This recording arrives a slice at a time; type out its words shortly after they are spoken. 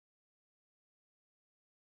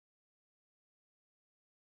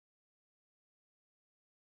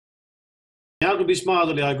यहाँको बिचमा आज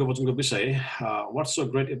ल्याएको वचनको विषय what's so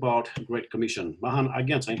great about great commission, महान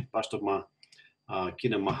आज्ञा चाहिँ वास्तवमा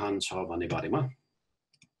किन महान छ भन्ने बारेमा।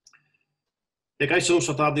 21औं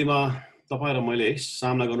शताब्दीमा तपाईं र मैले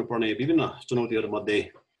सामना गर्नुपर्ने विभिन्न चुनौतीहरूमध्ये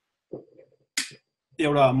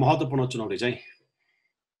एउटा महत्त्वपूर्ण चुनौती चाहिँ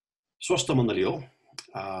स्वस्थ मण्डली हो।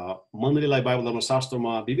 मण्डलीलाई बाइबल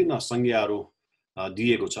धर्मशास्त्रमा विभिन्न संज्ञाहरू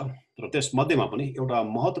दिएको छ, तर त्यसमध्येमा पनि एउटा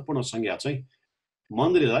महत्त्वपूर्ण संज्ञा चाहिँ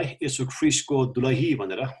मण्डलीलाई येशू ख्रीष्टको दुलही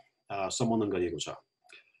भनेर सम्बोधन गरिएको छ।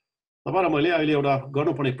 तपाईं र मैले अहिले एउटा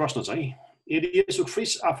गर्नुपर्ने प्रश्न चाहिँ, यदि येशू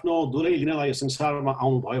ख्रीष्ट आफ्नो दुलही लिनलाई यो संसारमा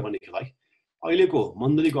आउनुभयो भनेदेखिलाई अहिलेको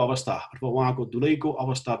मण्डलीको अवस्था अथवा उहाँको दुलहीको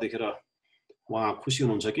अवस्था देखेर उहाँ खुसी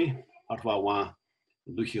हुनुहुन्छ कि अथवा उहाँ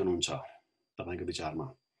दुखी हुनुहुन्छ? तपाईको विचारमा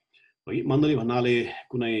है, मण्डली भन्नाले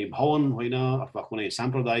कुनै भवन होइन अथवा कुनै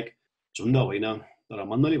साम्प्रदायिक झुण्ड होइन, तर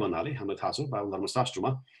मण्डली भन्नाले हामीलाई थाहा छ बाइबल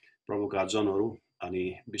धर्मशास्त्रमा प्रभुका जनहरू अनि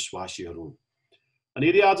विश्वासीहरू। अनि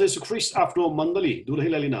यदि आज येशू ख्रीष्ट आफ्नो मण्डली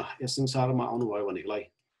दुलहीलाई लिन यस संसारमा आउनुभयो भनेदेखिलाई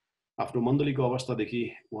आफ्नो मण्डलीको अवस्थादेखि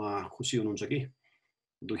उहाँ खुसी हुनुहुन्छ कि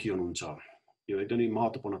दुखी हुनुहुन्छ? यो एकदमै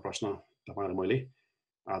महत्त्वपूर्ण प्रश्न तपाईं र मैले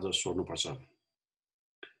आज सोध्नुपर्छ।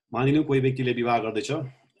 मानिलिउँ कोही व्यक्तिले विवाह गर्दैछ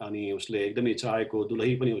अनि उसले एकदमै चाहेको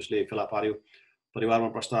दुलही पनि उसले फेला पार्यो, परिवारमा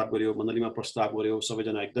प्रस्ताव गर्यो, मण्डलीमा प्रस्ताव गर्यो,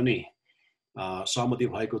 सबैजना एकदमै सहमति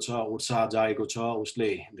भएको छ, उत्साह जागेको छ।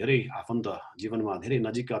 उसले धेरै आफन्त जीवनमा धेरै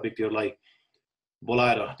नजिकका व्यक्तिहरूलाई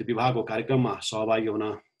बोलाएर त्यो विवाहको कार्यक्रममा सहभागी हुन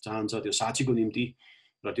चाहन्छ, त्यो साक्षीको निम्ति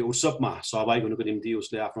र त्यो उत्सवमा सहभागी हुनुको निम्ति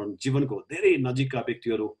उसले आफ्नो जीवनको धेरै नजिकका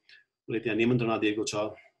व्यक्तिहरूले त्यहाँ निमन्त्रणा दिएको छ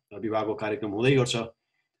र विवाहको कार्यक्रम हुँदै गर्छ।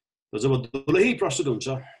 र जब दुलही प्रस्तुत हुन्छ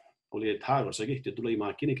उसले थाहा गर्छ कि त्यो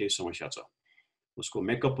दुलहीमा किन केही समस्या छ, उसको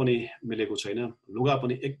मेकअप पनि मिलेको छैन, लुगा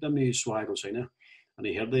पनि एकदमै सुहाएको छैन, अनि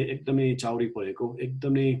हेर्दै एकदमै चाउरी परेको,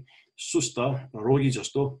 एकदमै सुस्त रोगी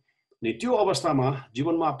जस्तो। अनि त्यो अवस्थामा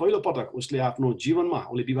जीवनमा पहिलो पटक उसले आफ्नो जीवनमा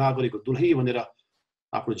उसले विवाह गरेको दुलही भनेर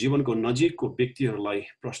आफ्नो जीवनको नजिकको व्यक्तिहरूलाई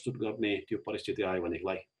प्रस्तुत गर्ने त्यो परिस्थिति आयो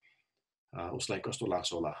भनेदेखिलाई उसलाई कस्तो लाग्छ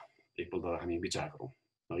होला, एकपल्ट हामी विचार गरौँ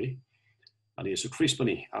है। अनि येशू ख्रीष्ट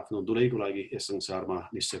पनि आफ्नो दुलहीको लागि यस संसारमा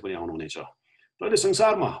निश्चय पनि आउनुहुनेछ। तर यस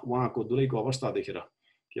संसारमा उहाँको दुलहीको अवस्था देखेर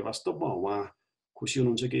के वास्तवमा उहाँ खुसी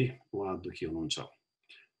हुनुहुन्छ कि उहाँ दुखी हुनुहुन्छ?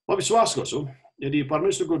 म विश्वास गर्छु यदि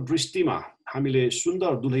परमेश्वरको दृष्टिमा हामीले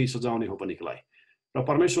सुन्दर दुलही सजाउने हो भनेदेखिलाई र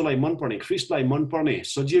परमेश्वरलाई मनपर्ने, ख्रीष्टलाई मनपर्ने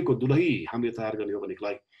सजिएको दुलही हामीले तयार गर्ने हो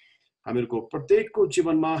भनेदेखिलाई हामीहरूको प्रत्येकको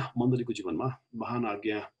जीवनमा, मण्डलीको जीवनमा महान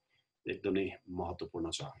आज्ञा एकदमै महत्त्वपूर्ण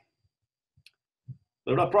छ।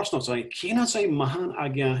 एउटा प्रश्न चाहिँ, किन चाहिँ महान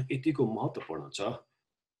आज्ञा यतिको महत्त्वपूर्ण छ?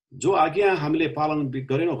 जो आज्ञा हामीले पालन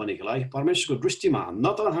गरेनौँ भनेदेखिलाई परमेश्वरको दृष्टिमा न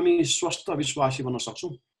त हामी स्वस्थ विश्वासी बन्न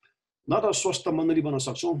सक्छौँ, न त स्वस्थ मण्डली बन्न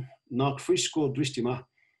सक्छौँ, न ख्रीष्टको दृष्टिमा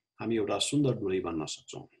हामी एउटा सुन्दर दुलही बन्न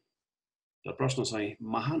सक्छौँ। र प्रश्न चाहिँ,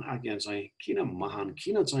 महान आज्ञा चाहिँ किन महान,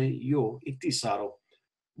 किन चाहिँ यो यति साह्रो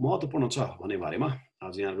महत्त्वपूर्ण छ भन्ने बारेमा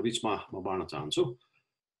आज यहाँको बिचमा म बाँड्न चाहन्छु।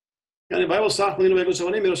 यहाँले बाइबल साथमा दिनुभएको छ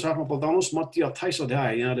भने मेरो साथमा पल्टाउनुहोस्। मत्ती 28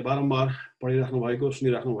 अध्याय, यहाँले बारम्बार पढिराख्नु भएको,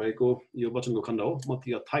 सुनिराख्नु भएको यो वचनको खण्ड हो।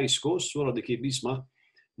 मत्ती 28 को 16 देखि 20 मा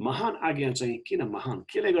महान आज्ञा चाहिँ किन महान,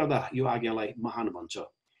 केले गर्दा यो आज्ञालाई महान भन्छ?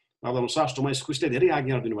 बाइबल शास्त्रमा ख्रीष्टले धेरै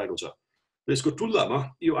आज्ञाहरू दिनुभएको छ, यसको तुलनामा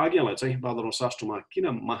यो आज्ञालाई चाहिँ बाइबल शास्त्रमा किन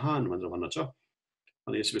महान भनेर भन्न छ।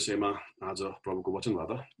 अनि यस विषयमा आज प्रभुको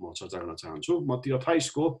वचनबाट म चर्चा गर्न चाहन्छु। मत्ती 28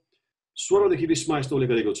 को 16 देखि 20 मा यस्तो उल्लेख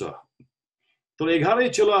गरेको छ, तर 11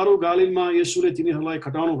 चेलाहरू गालीलमा येशूले तिनीहरूलाई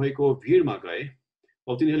खटाउनु भएको भिडमा गए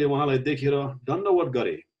और तिनीहरूले उहाँलाई देखेर दण्डवत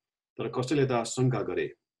गरे, तर कसैले त शङ्का गरे।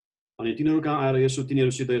 अनि तिनीहरू कहाँ आएर येशू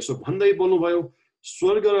तिनीहरूसित यसो भन्दै बोल्नुभयो,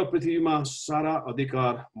 स्वर्ग र पृथ्वीमा सारा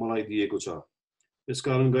अधिकार मलाई दिएको छ,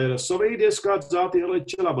 त्यसकारण गएर सबै देशका जातिहरूलाई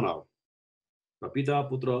चेला बनाऊ र पिता,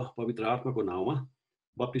 पुत्र, पवित्र आत्माको नाउँमा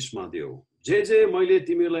बप्तिस्मा देऊ। जे जे मैले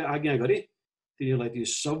तिमीहरूलाई आज्ञा गरे तिनीहरूलाई ती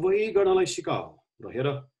सबै गर्नलाई सिकाऊ, र हेर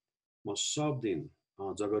म सब दिन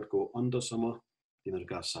जगतको अन्तसम्म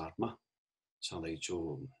तिनीहरूका साथमा छँदैछु।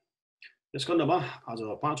 यस खण्डमा आज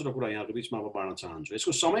 5वटा कुरा यहाँको बिचमा म बाँड्न चाहन्छु।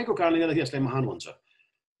 यसको समयको कारणले गर्दाखेरि यसलाई महान भन्छ।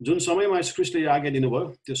 जुन समयमा ख्रीष्टले यो आज्ञा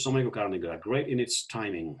दिनुभयो त्यो समयको कारणले गर्दा, ग्रेट इन इट्स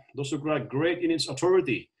टाइमिङ। दोस्रो कुरा, ग्रेट इन इट्स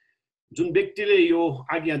अथोरिटी। जुन व्यक्तिले यो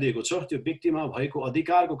आज्ञा दिएको छ त्यो व्यक्तिमा भएको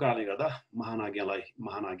अधिकारको कारणले गर्दा महान आज्ञालाई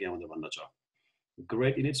महान आज्ञा भनेर भन्दछ।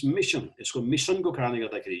 ग्रेट इन इट्स मिसन, यसको मिसनको कारणले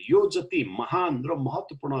गर्दाखेरि यो जति महान र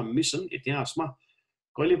महत्त्वपूर्ण मिसन इतिहासमा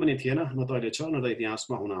कहिले पनि थिएन, न त अहिले छ, न त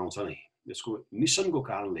इतिहासमा हुन आउँछ नै। यसको मिसनको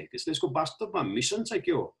कारणले, त्यसले यसको वास्तवमा मिसन चाहिँ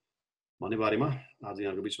के हो भन्ने बारेमा आज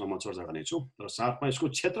यहाँको बिचमा म चर्चा गर्नेछु। र साथमा यसको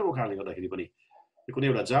क्षेत्रको कारणले गर्दाखेरि पनि कुनै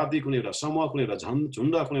एउटा जाति, कुनै एउटा समूह, कुनै एउटा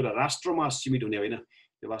झुण्ड, कुनै एउटा राष्ट्रमा सीमित हुने होइन,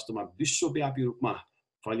 यो वास्तवमा विश्वव्यापी रूपमा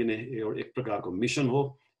फैलिने एक प्रकारको मिसन हो।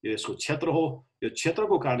 यो यसको क्षेत्र हो, यो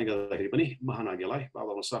क्षेत्रको कारणले गर्दाखेरि पनि महान आज्ञालाई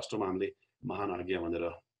बाइबलमा शास्त्रमा हामीले महान आज्ञा भनेर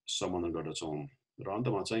सम्बोधन गर्दछौँ। र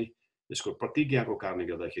अन्तमा चाहिँ यसको प्रतिज्ञाको कारणले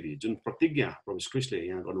गर्दाखेरि जुन प्रतिज्ञा प्रभु यीशु ख्रीष्टले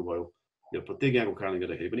यहाँ गर्नुभयो, यो प्रतिज्ञाको कारणले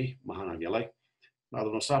गर्दाखेरि पनि महान आज्ञालाई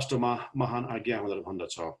बाइबलमा शास्त्रमा महान आज्ञा भनेर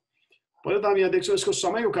भन्दछ। पहिलो त हामी यहाँ देख्छौँ यसको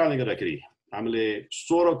समयको कारणले गर्दाखेरि हामीले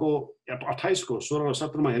 28 को 16 र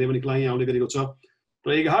 17 हेर्ने भने यहाँ आउने गरेको छ। र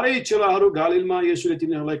 11 चेलाहरू गालिलमा येशूले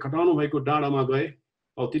तिनीहरूलाई खटाउनु भएको डाँडामा गए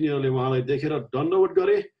औ तिनीहरूले उहाँलाई देखेर दण्डवत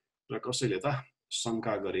गरे र कसैले त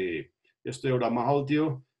शङ्का गरे। यस्तो एउटा माहौल थियो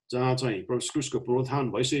जहाँ चाहिँ प्रभु ख्रीष्टको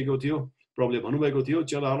पुनरुत्थान भइसकेको थियो। प्रभुले भन्नुभएको थियो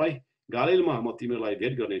चेलाहरूलाई, गालिलमा म तिमीहरूलाई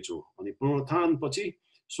भेट गर्नेछु। अनि पुनरुत्थान पछि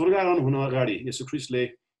स्वर्गारोहण हुन अगाडि येशू ख्रीष्टले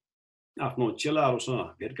आफ्नो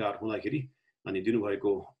चेलाहरूसँग भेटघाट हुँदाखेरि अनि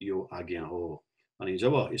दिनुभएको यो आज्ञा हो। अनि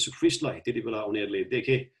जब येशू ख्रीष्टलाई त्यति बेला उनीहरूले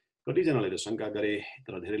देखे, कतिजनाले त शङ्का गरे,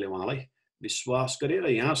 तर धेरैले उहाँलाई विश्वास गरे र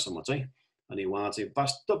यहाँसम्म चाहिँ अनि उहाँ चाहिँ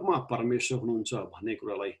वास्तवमा परमेश्वर हुनुहुन्छ भन्ने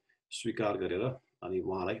कुरालाई स्वीकार गरेर अनि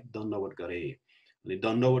उहाँलाई दण्डवत गरे। अनि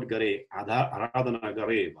दण्डवत गरे, आराधना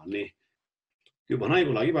गरे भन्ने यो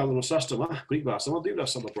भनाइको लागि बाइबलमा शास्त्रमा ग्रीक भाषामा दुईवटा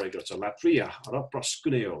शब्द प्रयोग गर्छ, ल्याट्रिया र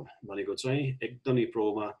प्रस्कुनेयो भनेको चाहिँ एकदमै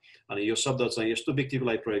प्रोमा। अनि यो शब्द चाहिँ यस्तो व्यक्तिको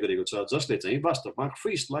लागि प्रयोग गरेको छ जसले चाहिँ वास्तवमा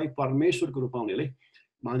ख्रीष्टलाई परमेश्वरको रूपमा उनीहरूले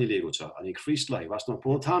मानिलिएको छ। अनि ख्रीष्टलाई वास्तवमा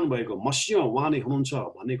पुनरुत्थान भएको मसीह उहाँ नै हुनुहुन्छ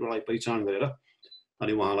भन्ने कुरालाई पहिचान गरेर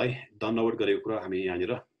अनि उहाँलाई दण्डवत गरेको कुरा हामी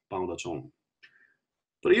यहाँनिर पाउँदछौँ।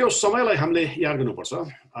 तर यो समयलाई हामीले याद गर्नुपर्छ।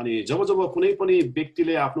 अनि जब जब कुनै पनि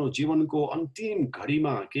व्यक्तिले आफ्नो जीवनको अन्तिम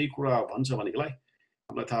घडीमा केही कुरा भन्छ भनेदेखिलाई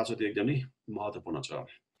हामीलाई थाहा छ त्यो एकदमै महत्त्वपूर्ण छ।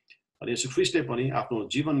 अनि यसो ख्रीष्टले पनि आफ्नो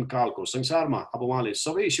जीवनकालको संसारमा अब उहाँले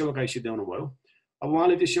सबै सेवकाई सिद्ध्याउनु भयो। अब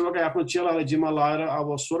उहाँले त्यो सेवकाई आफ्नो चेलालाई जिम्मा लाएर अब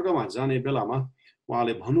स्वर्गमा जाने बेलामा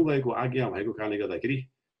उहाँले भन्नुभएको आज्ञा भएको कारणले गर्दाखेरि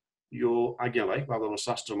यो आज्ञालाई बाइबलमा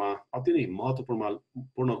शास्त्रमा अति नै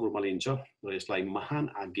महत्त्वपूर्ण रूपमा लिइन्छ र यसलाई महान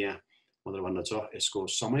आज्ञा भनेर भन्दछ। यसको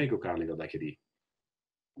समयको कारणले गर्दाखेरि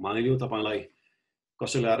मानिलिउँ तपाईँलाई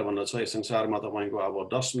कसैले आएर भन्दछ यस संसारमा तपाईँको अब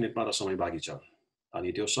 10 मिनट मात्र समय बाँकी छ।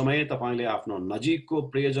 अनि त्यो समय तपाईँले आफ्नो नजिकको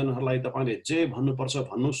प्रियजनहरूलाई तपाईँले जे भन्नुपर्छ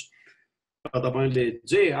भन्नुहोस् र तपाईँले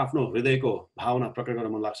जे आफ्नो हृदयको भावना प्रकट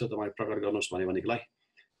गर्न मन लाग्छ तपाईँ प्रकट गर्नुहोस् भनेदेखिलाई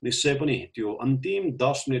निश्चय पनि त्यो अन्तिम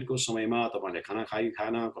 10 मिनटको समयमा तपाईँले खाना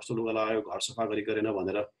खाएन, कस्तो लुगा लगायो, घर सफा गरेन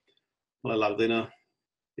भनेर मलाई लाग्दैन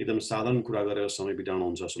एकदम साधारण कुरा गरेर समय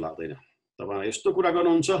बिताउनुहुन्छ जस्तो लाग्दैन। तपाईँ यस्तो कुरा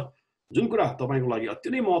गर्नुहुन्छ जुन कुरा तपाईँको लागि अति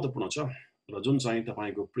नै महत्त्वपूर्ण छ र जुन चाहिँ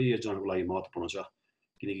तपाईँको प्रियजनको लागि महत्त्वपूर्ण छ,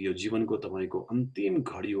 किनकि यो जीवनको तपाईँको अन्तिम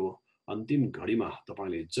घडी हो। अन्तिम घडीमा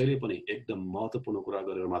तपाईँले जहिले पनि एकदम महत्त्वपूर्ण कुरा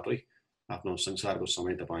गरेर मात्रै आफ्नो संसारको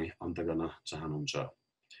समय तपाईँ अन्त गर्न चाहनुहुन्छ।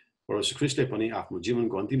 प्रभु ख्रीष्टले पनि आफ्नो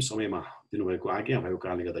जीवनको अन्तिम समयमा दिनुभएको आज्ञा भएको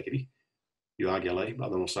कारणले गर्दाखेरि यो आज्ञालाई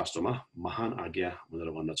बाइबलमा शास्त्रमा महान आज्ञा भनेर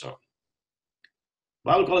भन्दछ।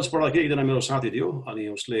 बाइबल कलेज पढ्दाखेरि एकजना मेरो साथी थियो अनि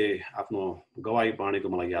उसले आफ्नो गवाई बाँडेको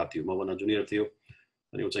मलाई याद थियो। मभन्दा जुनियर थियो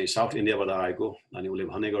अनि ऊ चाहिँ साउथ इन्डियाबाट आएको। अनि उसले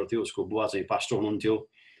भन्ने गर्थ्यो उसको बुवा चाहिँ पास्टर हुनुहुन्थ्यो।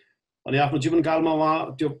 अनि आफ्नो जीवनकालमा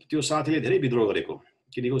उहाँ त्यो साथीले धेरै विद्रोह गरेको,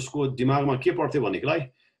 किनकि उसको दिमागमा के पर्थ्यो भनेदेखिलाई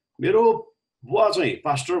मेरो बुवा चाहिँ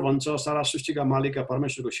पास्टर भन्छ, सारा सृष्टिका मालिकका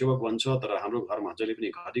परमेश्वरको सेवक भन्छ, तर हाम्रो घरमा जहिले पनि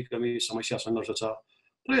घटी कमी समस्या सङ्घर्ष छ।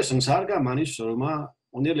 तर यो संसारका मानिसहरूमा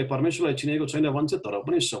उनीहरूले परमेश्वरलाई चिनेको छैन भन्छ, तर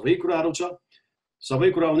पनि सबै कुराहरू छ,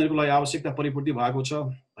 सबै कुरा उनीहरूको लागि आवश्यकता परिपूर्ति भएको छ।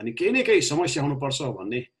 अनि केही न केही समस्या हुनुपर्छ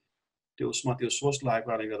भन्ने त्यो उसमा त्यो सोच लागेको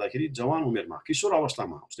कारणले गर्दाखेरि जवान उमेरमा किशोर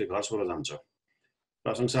अवस्थामा उसले घर छोडेर जान्छ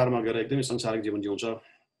र संसारमा गएर एकदमै संसारिक जीवन जिउँछ।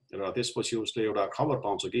 र त्यसपछि उसले एउटा खबर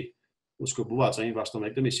पाउँछ कि उसको बुबा चाहिँ वास्तवमा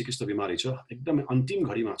एकदमै सिकिस्त बिमारी छ, एकदमै अन्तिम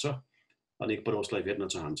घडीमा छ अनि एकपल्ट उसलाई भेट्न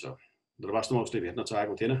चाहन्छ। र वास्तवमा उसले भेट्न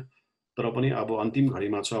चाहेको थिएन, तर पनि अब अन्तिम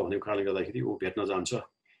घडीमा छ भनेको कारणले गर्दाखेरि ऊ भेट्न जान्छ।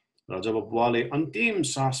 र जब बुवाले अन्तिम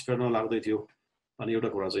सास फेर्न लाग्दै थियो अनि एउटा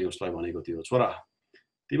कुरा चाहिँ उसलाई भनेको थियो, छोरा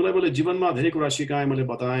तिमीलाई मैले जीवनमा धेरै कुरा सिकाएँ, मैले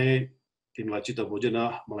बताएँ, तिमीलाई चित्त बुझेन,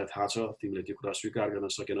 मलाई थाहा छ तिमीले त्यो कुरा स्वीकार गर्न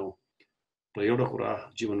सकेनौ। र एउटा कुरा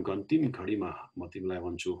जीवनको अन्तिम घडीमा म तिमीलाई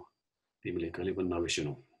भन्छु, तिमीले कहिले पनि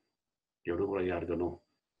नबिर्सनौ, एउटा कुरा याद गर्नु,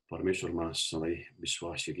 परमेश्वरमा सधैँ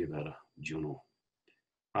विश्वासयोग्य भएर जिउनु।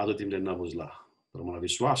 आज तिमीले नबुझ्ला, तर मलाई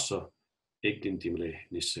विश्वास छ एक दिन तिमीले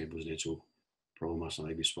निश्चय बुझ्नेछौ, प्रभुमा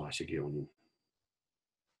सधैँ विश्वासयोग्य हुनु।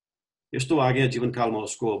 यस्तो आज्ञा जीवनकालमा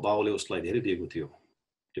उसको बाउले उसलाई धेरै दिएको थियो।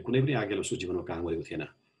 त्यो कुनै पनि आज्ञाले उसको जीवनमा काम गरेको थिएन।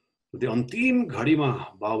 त्यो अन्तिम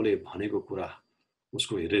घडीमा बाउले भनेको कुरा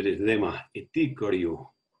उसको हृदयमा यति गढियो,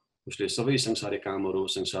 उसले सबै संसारिक कामहरू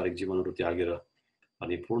संसारिक जीवनहरू त्यागेर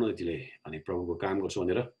अनि पूर्ण रीतिले अनि प्रभुको काम गर्छु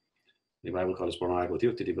भनेर बाइबल कलेज पढ्न आएको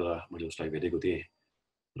थियो। त्यति बेला मैले उसलाई भेटेको थिएँ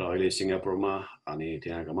र अहिले सिङ्गापुरमा अनि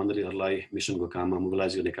त्यहाँका मण्डलीहरूलाई मिसनको काममा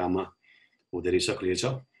मोबिलाइज गर्ने काममा ऊ धेरै सक्रिय छ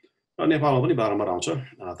र नेपालमा पनि बारम्बार आउँछ।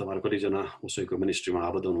 तपाईँहरू कतिजना उसैको मिनिस्ट्रीमा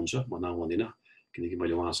आबद्ध हुनुहुन्छ म नाम भन्दिनँ, किनकि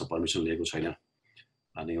मैले उहाँसँग परमिसन लिएको छैन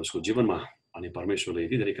अनि उसको जीवनमा अनि परमेश्वरले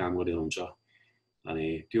यति धेरै काम गरिरहनुहुन्छ अनि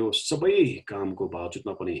त्यो सबै कामको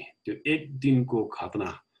बावजुदमा पनि त्यो एक दिनको घटना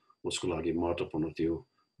उसको लागि महत्त्वपूर्ण थियो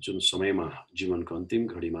जुन समयमा जीवनको अन्तिम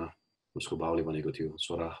घडीमा उसको बाउले भनेको थियो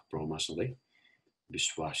छोरा प्रभुमा सधैँ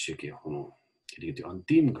विश्वासयोग्य हुनु किनकि त्यो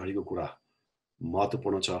अन्तिम घडीको कुरा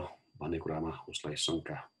महत्त्वपूर्ण छ भन्ने कुरामा उसलाई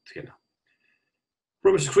शङ्का थिएन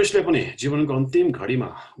परमेश्वर ख्रीष्टले पनि जीवनको अन्तिम घडीमा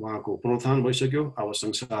उहाँको पुनरुत्थान भइसक्यो अब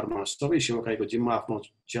संसारमा सबै सेवकाईको जिम्मा आफ्नो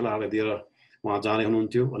चेलाहरूलाई दिएर उहाँ जाने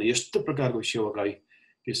हुनुहुन्थ्यो अनि यस्तो प्रकारको सेवकाई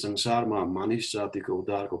कि संसारमा मानिस जातिको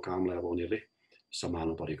उद्धारको कामलाई अब उनीहरूले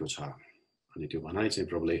सम्हाल्नु परेको छ अनि त्यो भनाइ चाहिँ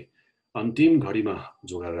प्रभुले अन्तिम घडीमा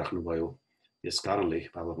जोगाएर राख्नुभयो यस कारणले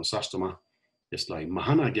बाइबलमा शास्त्रमा यसलाई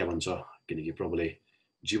महान आज्ञा भन्छ किनकि प्रभुले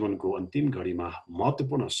जीवनको अन्तिम घडीमा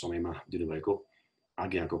महत्त्वपूर्ण समयमा दिनुभएको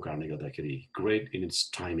आज्ञाको कारणले गर्दाखेरि ग्रेट इन इट्स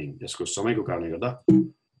टाइमिङ यसको समयको कारणले गर्दा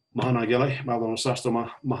महान आज्ञालाई बाइबलमा शास्त्रमा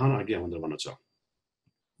महान आज्ञा भनेर भन्दछ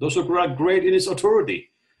दोस्रो कुरा ग्रेट इन इट्स अथोरिटी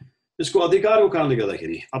यसको अधिकारको कारणले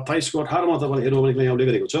गर्दाखेरि 28 को 18 मा तपाईले हेर्नु भने यहाँ उल्लेख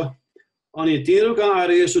गरेको छ अनि तिनीहरू कहाँ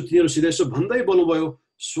आएर यसो तिनीहरूसित यसो भन्दै बोल्नुभयो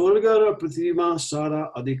स्वर्ग र पृथ्वीमा सारा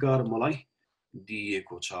अधिकार मलाई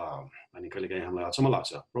दिएको छ अनि कहिलेकाहीँ हामीलाई अचम्म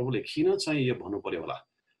लाग्छ प्रभुले किन चाहिँ यो भन्नु पर्यो होला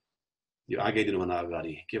यो आज्ञा दिनुभन्दा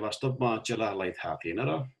अगाडि के वास्तवमा चेलाहरूलाई थाहा थिएन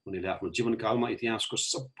र उनीहरूले आफ्नो जीवनकालमा इतिहासको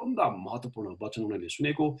सबभन्दा महत्त्वपूर्ण वचन उनीहरूले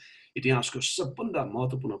सुनेको इतिहासको सबभन्दा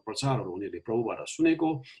महत्त्वपूर्ण प्रचारहरू उनीहरूले प्रभुबाट सुनेको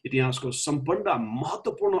इतिहासको सबभन्दा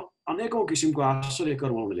महत्त्वपूर्ण अनेकौं किसिमको आश्चर्य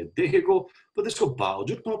कर्म उनीहरूले देखेको र त्यसको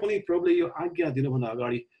बावजुदमा पनि प्रभुले यो आज्ञा दिनुभन्दा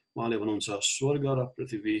अगाडि उहाँले भन्नुहुन्छ स्वर्ग र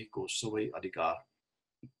पृथ्वीको सबै अधिकार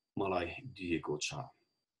मलाई दिएको छ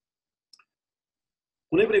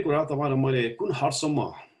कुनै पनि कुरा तपाईँ र मैले कुन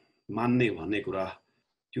हदसम्म मान्ने भन्ने कुरा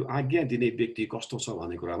त्यो आज्ञा दिने व्यक्ति कस्तो छ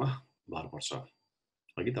भन्ने कुरामा भर पर्छ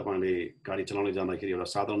अघि तपाईले गाडी चलाउँदै जाँदाखेरि एउटा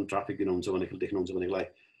साधारण ट्राफिक दिनुहुन्छ भनेदेखि देख्नुहुन्छ भनेदेखिलाई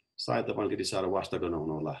सायद तपाईले त्यति साह्रो वास्ता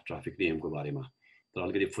गर्नुहुन्न होला ट्राफिक नियमको बारेमा तर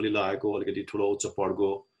अलिकति फुली लागेको अलिकति ठुलो उच्च पडको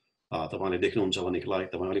तपाईले देख्नुहुन्छ भनेदेखिलाई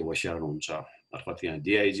तपाईँ अलिक होसियार हुनुहुन्छ अथवा त्यहाँ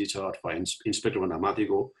डिआइजी छ अथवा इन्सपेक्टर भन्दा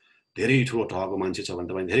माथिको धेरै ठुलो तहको मान्छे छ भने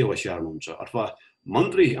तपाईँ धेरै होसियार हुनुहुन्छ अथवा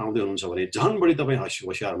मन्त्री आउँदै हुनुहुन्छ भने झन् बढी तपाईँ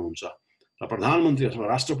होसियार हुनुहुन्छ र प्रधानमन्त्री अथवा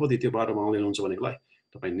राष्ट्रपति त्यो बाटोमा आउँदै हुनुहुन्छ भनेदेखिलाई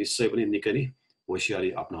तपाईँ निश्चय पनि निकै नै होसियारी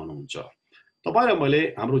अपनाउनुहुन्छ तपाईँ र मैले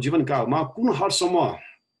हाम्रो जीवनकालमा कुन हदसम्म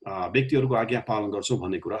व्यक्तिहरूको आज्ञा पालन गर्छौँ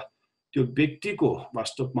भन्ने कुरा त्यो व्यक्तिको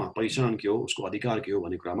वास्तवमा पहिचान के हो उसको अधिकार के हो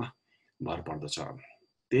भन्ने कुरामा भर पर्दछ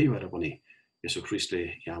त्यही भएर पनि यसो ख्रीष्टले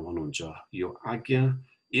यहाँ भन्नुहुन्छ यो आज्ञा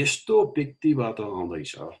यस्तो व्यक्तिबाट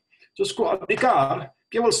आउँदैछ जसको अधिकार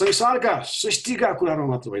केवल संसारका सृष्टिका कुरामा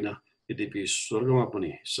मात्र होइन यद्यपि स्वर्गमा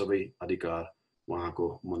पनि सबै अधिकार उहाँको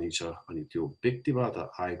मुनि छ अनि त्यो व्यक्तिबाट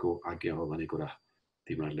आएको आज्ञा हो भन्ने कुरा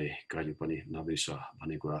तिमीहरूले कहिले पनि नबिर्स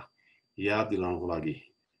भन्ने कुरा याद दिलाउनको लागि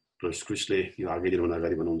ख्रीष्टले यो आज्ञा दिनुभन्दा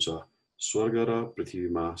अगाडि भन्नुहुन्छ स्वर्ग र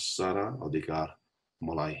पृथ्वीमा सारा अधिकार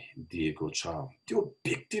मलाई दिएको छ त्यो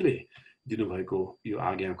व्यक्तिले दिनुभएको यो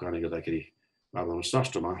आज्ञाको कारणले गर्दाखेरि बाइबलमा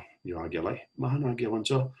शास्त्रमा यो आज्ञालाई महान आज्ञा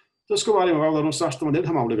भन्छ त्यसको बारेमा बाइबलमा शास्त्रमा धेरै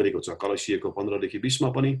ठाउँमा उल्लेख गरेको छ कलसिएको 15 देखि 20 मा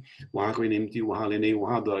पनि उहाँकै निम्ति उहाँले नै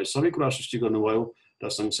उहाँद्वारा सबै कुरा सृष्टि गर्नुभयो र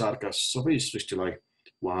संसारका सबै सृष्टिलाई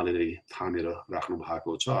उहाँले नै थामेर राख्नु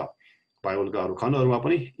भएको छ बाइबलका अरू खण्डहरूमा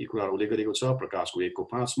पनि यी कुराहरू उल्लेख गरेको छ प्रकाशको 1 को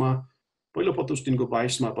 5 मा पहिलो पत्रुस 3 को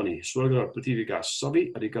 22 मा पनि स्वर्ग र पृथ्वीका सबै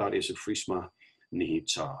अधिकार यसो ख्रीष्टमा निहित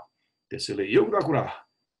छ त्यसैले यो कुरा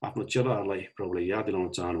आफ्नो चेलाहरूलाई प्रभुले याद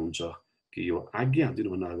दिलाउन चाहनुहुन्छ कि यो आज्ञा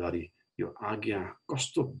दिनुभन्दा अगाडि यो आज्ञा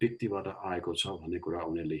कस्तो व्यक्तिबाट आएको छ भन्ने कुरा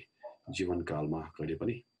उनीहरूले जीवनकालमा कहिले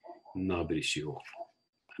पनि नबिर्सियो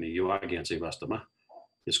अनि यो आज्ञा चाहिँ वास्तवमा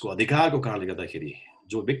यसको अधिकारको कारणले गर्दाखेरि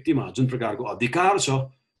जो व्यक्तिमा जुन प्रकारको अधिकार छ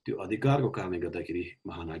त्यो अधिकारको कारणले गर्दाखेरि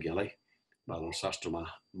महान आज्ञालाई बाइबल शास्त्रमा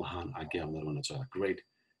महान आज्ञा भनेर भन्दछ ग्रेट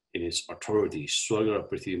इन इट्स अथोरिटी स्वर्ग र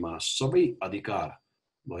पृथ्वीमा सबै अधिकार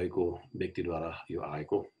भएको व्यक्तिद्वारा यो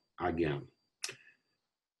आएको आज्ञा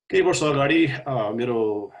केही वर्ष अगाडि मेरो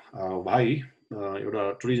भाइ एउटा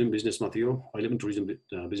टुरिज्म बिजनेसमा थियो अहिले पनि टुरिज्म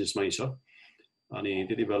बिजनेसमै छ अनि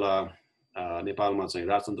त्यति बेला नेपालमा चाहिँ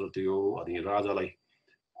राजतन्त्र थियो अनि राजालाई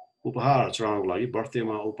उपहार चढाउनको लागि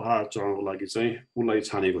बर्थडेमा उपहार चढाउनको लागि चाहिँ उसलाई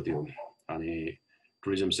छानेको थियो अनि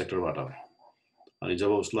टुरिज्म सेक्टरबाट अनि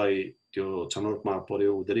जब उसलाई त्यो छनौटमा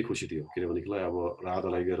पर्यो धेरै खुसी थियो किनभनेदेखिलाई अब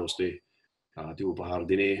राजालाई गएर उसले त्यो उपहार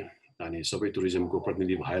दिने अनि सबै टुरिज्मको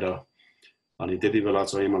प्रतिनिधि भएर अनि त्यति बेला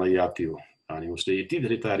चाहिँ मलाई याद थियो अनि उसले यति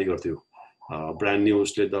धेरै तयारी गर्थ्यो ब्रान्ड न्यू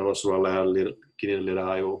उसले दरबार सुरुवाल किनेर लिएर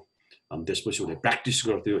आयो अनि त्यसपछि उसले प्र्याक्टिस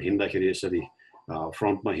गर्थ्यो हिँड्दाखेरि यसरी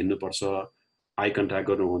फ्रन्टमा हिँड्नुपर्छ आई कन्ट्याक्ट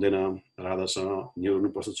गर्नु हुँदैन राधासँग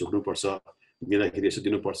न्युर्नुपर्छ झुक्नुपर्छ दिँदाखेरि यसो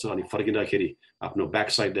दिनुपर्छ अनि फर्किँदाखेरि आफ्नो ब्याक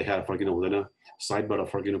साइड देखाएर फर्किनु हुँदैन साइडबाट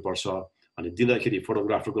फर्किनुपर्छ अनि दिँदाखेरि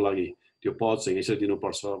फोटोग्राफरको लागि त्यो पज चाहिँ यसरी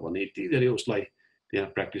दिनुपर्छ भन्ने यति धेरै उसलाई त्यहाँ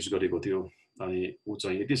प्र्याक्टिस गरेको थियो अनि ऊ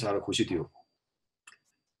चाहिँ यति साह्रो खुसी थियो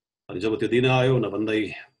अनि जब त्यो दिन आयो न भन्दै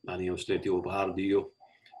अनि उसले त्यो उपहार दियो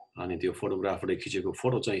अनि त्यो फोटोग्राफरले खिचेको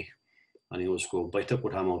फोटो चाहिँ अनि उसको बैठक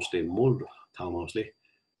कोठामा उसले मूल ठाउँमा उसले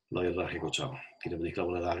लगेर राखेको छ किनभने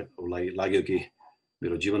उसलाई लाग्यो कि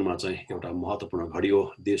मेरो जीवनमा चाहिँ एउटा महत्त्वपूर्ण घडी हो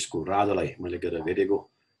देशको राजालाई मैले गएर भेटेको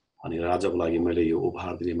अनि राजाको लागि मैले यो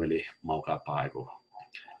उपहार दिने मैले मौका पाएको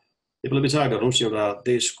यसलाई विचार गर्नुहोस् एउटा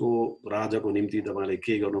देशको राजाको निम्ति तपाईँले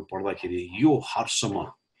के गर्नु पर्दाखेरि यो हदसम्म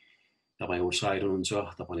तपाईँ उत्साहित हुनुहुन्छ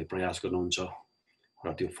तपाईँले प्रयास गर्नुहुन्छ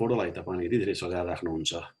र त्यो फोटोलाई तपाईँले यति धेरै सजाएर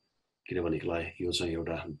राख्नुहुन्छ किनभनेलाई यो चाहिँ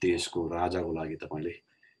एउटा देशको राजाको लागि तपाईँले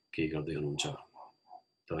के गर्दै हुनुहुन्छ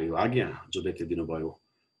तर यो आज्ञा जो व्यक्ति दिनुभयो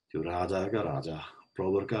त्यो राजाका राजा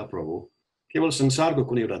प्रभुका प्रभु केवल संसारको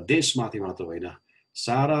कुनै एउटा देशमाथि मात्र होइन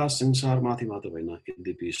सारा संसारमाथि मात्र होइन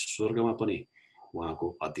यद्यपि स्वर्गमा पनि उहाँको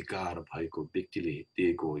अधिकार भएको व्यक्तिले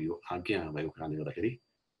दिएको यो आज्ञा भएको कारणले गर्दाखेरि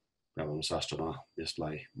शास्त्रमा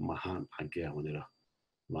यसलाई महान आज्ञा भनेर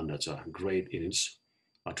भन्दछ ग्रेट इन इट्स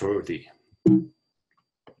अथोरिटी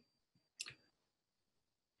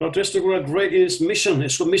र त्यस्तो कुरा ग्रेट इन इट्स मिसन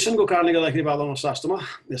यसको मिसनको कारणले गर्दाखेरि बाइबलमा शास्त्रमा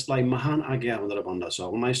यसलाई महान आज्ञा भनेर भन्दछ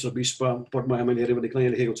 19 र 20 पदमा मैले हेरेर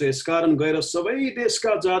लेखेको छ यसकारण गएर सबै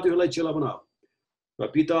देशका जातिहरूलाई चेला बनाऊ र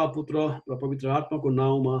पिता पुत्र र पवित्र आत्माको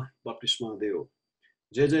नाउँमा बप्तिस्मा देऊ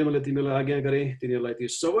जे मैले तिमीलाई आज्ञा गरे तिनीहरूलाई ती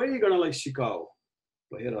सबै गणलाई सिकाऊ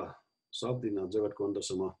र हेर सब दिन जगतको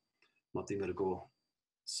अन्तसम्म म तिमीहरूको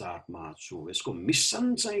साथमा छु यसको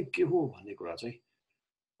मिसन चाहिँ के हो भन्ने कुरा चाहिँ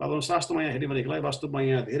बाइबल शास्त्रमा यहाँ हेर्यो भनेदेखिलाई वास्तवमा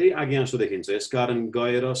यहाँ धेरै आज्ञाहरू देखिन्छ यसकारण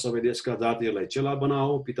गएर सबै देशका जातिहरूलाई चेला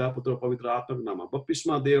बनाऊ पिता पुत्र पवित्र आत्माको नाममा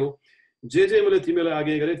बप्तिस्मा देऊ जे मैले तिमीलाई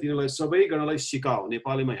आज्ञा गरे तिनीहरूलाई सबै गणलाई सिकाऊ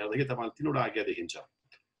नेपालीमा हेर्दाखेरि तपाईँले तीनवटा आज्ञा देखिन्छ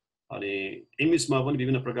अनि इङ्ग्लिसमा पनि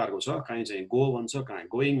विभिन्न प्रकारको छ कहीँ चाहिँ गो भन्छ कहीँ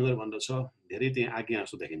गोइङ भनेर भन्दछ धेरै त्यहाँ आज्ञा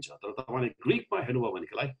जस्तो देखिन्छ तर तपाईँले ग्रिकमा हेर्नुभयो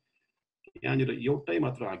भनेदेखिलाई यहाँनिर एउटै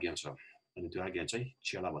मात्र आज्ञा छ अनि त्यो आज्ञा चाहिँ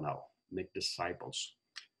चेला बनाऊ मेक डिसाइपल्स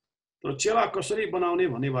तर चेला कसरी बनाउने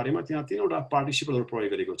भन्ने बारेमा त्यहाँ तीनवटा पार्टिसिपलहरू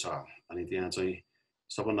प्रयोग गरेको छ अनि त्यहाँ चाहिँ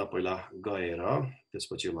सबभन्दा पहिला गएर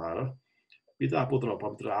त्यसपछि लाएर पिता पुत्र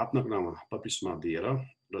पवित्र आत्माको नाममा बप्तिस्मा दिएर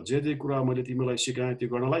र जे कुरा मैले तिमीलाई सिकाएँ त्यो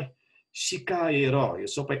गर्नलाई सिकाएर यो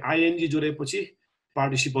सबै आइएनजी जोडेपछि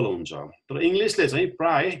पार्टिसिपल हुन्छ तर इङ्ग्लिसले चाहिँ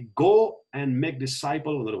प्राय गो एन्ड मेक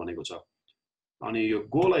डिसाइपल भनेर भनेको छ अनि यो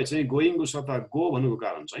गोलाई चाहिँ गोइङको सट्टा गो भन्नुको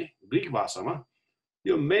कारण चाहिँ ग्रिक भाषामा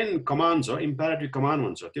यो मेन कमान्ड छ इम्पेरेटिभ कमान्ड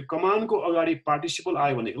भन्छ त्यो कमान्डको अगाडि पार्टिसिपल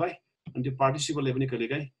आयो भनेदेखिलाई अनि त्यो पार्टिसिपलले पनि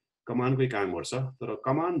कहिलेकाहीँ कमान्डकै काम गर्छ तर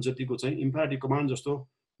कमान्ड जतिको चाहिँ इम्पेरेटिभ कमान्ड जस्तो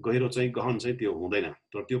गहिरो चाहिँ गहन चाहिँ त्यो हुँदैन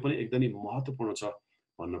तर त्यो पनि एकदमै महत्त्वपूर्ण छ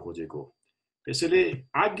भन्न खोजेको त्यसैले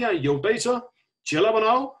आज्ञा एउटै छ चेला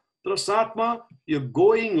बनाऊ तर साथमा यो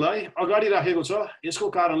गोइङलाई अगाडि राखेको छ यसको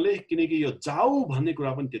कारणले किनकि यो जाऊ भन्ने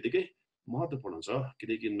कुरा पनि त्यतिकै महत्त्वपूर्ण छ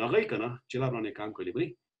किनकि नगइकन चेला बनाउने काम कहिले पनि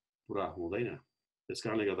पुरा हुँदैन त्यस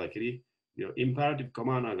कारणले गर्दाखेरि यो इम्पेरेटिभ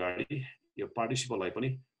कमान्ड अगाडि यो पार्टिसिपललाई पनि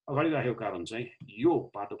अगाडि राखेको कारण चाहिँ यो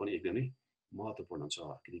पाटो पनि एकदमै महत्त्वपूर्ण छ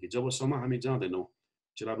किनकि जबसम्म हामी जाँदैनौँ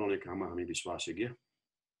चेला बनाउने काममा हामी विश्वासयोग्य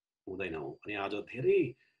हुँदैनौँ अनि आज धेरै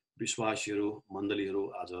विश्वासीहरू मण्डलीहरू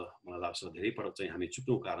आज मलाई लाग्छ धेरै पटक चाहिँ हामी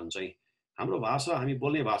चुक्नु कारण चाहिँ हाम्रो भाषा हामी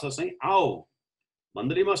बोल्ने भाषा चाहिँ आओ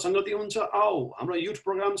मण्डलीमा सङ्गति हुन्छ आओ हाम्रो युथ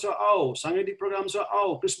प्रोग्राम छ आओ साङ्गीतिक प्रोग्राम छ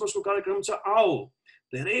आओ क्रिसमसको कार्यक्रम छ आओ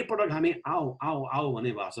धेरै पटक हामी आओ आओ आओ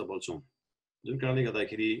भन्ने भाषा बोल्छौँ जुन कारणले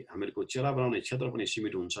गर्दाखेरि हामीहरूको चेला बनाउने क्षेत्र पनि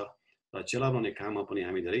सीमित हुन्छ र चेला बनाउने काममा पनि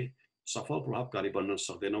हामी धेरै सफल प्रभावकारी बन्न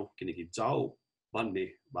सक्दैनौँ किनकि जाऊ भन्ने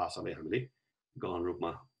भाषालाई हामीले गहन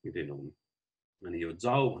रूपमा लिँदैनौँ अनि यो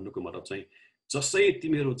जाऊ भन्नुको मतलब चाहिँ जसै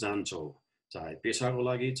तिमीहरू जान्छौ चाहे पेसाको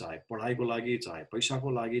लागि चाहे पढाइको लागि चाहे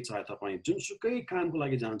पैसाको लागि चाहे तपाईँ जुनसुकै कामको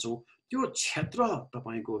लागि जान्छौ त्यो क्षेत्र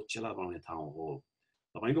तपाईँको चेला बनाउने ठाउँ हो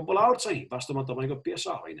तपाईँको बोलावट चाहिँ वास्तवमा तपाईँको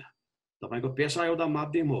पेसा होइन तपाईँको पेसा एउटा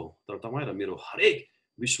माध्यम हो तर तपाईँ र मेरो हरेक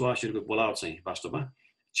विश्वासीहरूको बोलावट चाहिँ वास्तवमा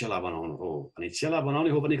चेला बनाउनु हो अनि चेला बनाउने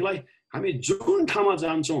हो भनेदेखिलाई हामी जुन ठाउँमा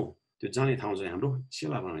जान्छौँ त्यो जाने ठाउँ चाहिँ हाम्रो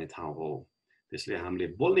चेला बनाउने ठाउँ हो त्यसले हामीले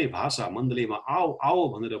बोल्ने भाषा मण्डलीमा आओ आओ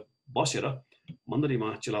भनेर बसेर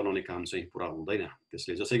मण्डलीमा चेला बनाउने काम चाहिँ पुरा हुँदैन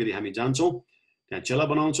त्यसले जसै गरी हामी जान्छौँ त्यहाँ चेला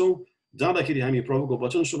बनाउँछौँ जाँदाखेरि हामी प्रभुको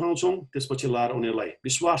वचन सुनाउँछौँ त्यसपछि लाएर उनीहरूलाई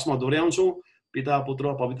विश्वासमा दोहोऱ्याउँछौँ पिता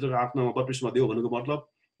पुत्र पवित्र आत्मामा बप्तिस्मा देऊ भन्नुको मतलब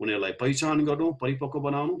उनीहरूलाई पहिचान गर्नु परिपक्व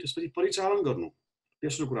बनाउनु त्यसपछि परिचालन गर्नु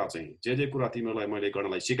तेस्रो कुरा चाहिँ जे कुरा तिमीहरूलाई मैले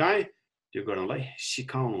गर्नलाई सिकाएँ त्यो गर्नलाई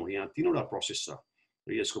सिकाउनु यहाँ तीनवटा प्रोसेस छ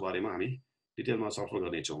र यसको बारेमा हामी डिटेलमा छलफल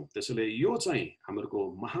गर्नेछौँ त्यसैले यो चाहिँ हाम्रो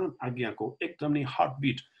महान आज्ञाको एकदमै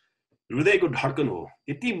हार्टबिट हृदयको धड्कन हो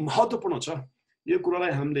यति महत्त्वपूर्ण छ यो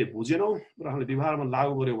कुरालाई हामीले बुझेनौँ र हामीले व्यवहारमा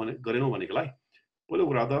लागू गरेनौँ भनेकोलाई पहिलो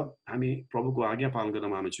कुरा त हामी प्रभुको आज्ञा पालन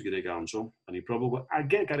गर्नमा हामी चुकिरहेका हुन्छौँ अनि प्रभुको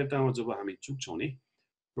आज्ञाकारितामा जब हामी चुक्छौँ नि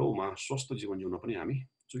प्रभुमा स्वस्थ जीवन जिउन पनि हामी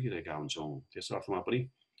चुकिरहेका हुन्छौँ। त्यस अर्थमा पनि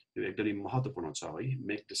यो एकदमै महत्त्वपूर्ण छ है।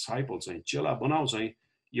 मेक डिसाइपल चाहिँ चेला बनाऊ चाहिँ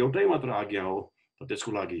एउटै मात्र आज्ञा हो, तर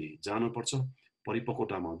त्यसको लागि जानुपर्छ,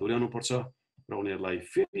 परिपक्वतामा डोर्याउनुपर्छ र उनीहरूलाई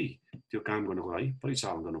फेरि त्यो काम गर्नको लागि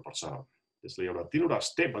परिचालन गर्नुपर्छ। त्यसले एउटा तीनवटा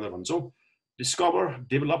स्टेप भनेर भन्छौँ, डिस्कभर,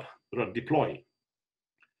 डेभलप र डिप्लोय।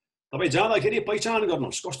 तपाईँ जाँदाखेरि पहिचान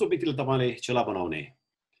गर्नुहोस् कस्तो व्यक्तिले तपाईँले चेला बनाउने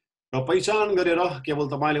र पहिचान गरेर केवल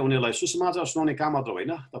तपाईँले उनीहरूलाई सुसमाचार सुनाउने काम मात्र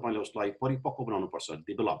होइन, तपाईँले उसलाई परिपक्व बनाउनुपर्छ।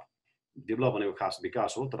 डेभलप भनेको खास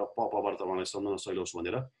विकास हो, तर पबाट तपाईँलाई सम्झन सजिलो होस्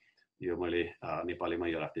भनेर यो मैले नेपालीमा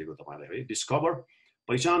यो राखिदिएको तपाईँलाई है। डिस्कभर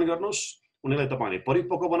पहिचान गर्नुहोस्, उनीहरूलाई तपाईँले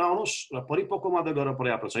परिपक्व बनाउनुहोस् र परिपक्व मात्र गरेर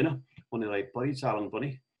पर्याप्त छैन, उनीहरूलाई परिचालन पनि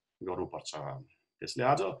गर्नुपर्छ। त्यसले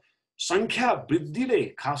आज सङ्ख्या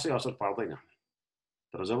वृद्धिले खासै असर पार्दैन,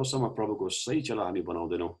 तर जबसम्म प्रभुको सही चेला हामी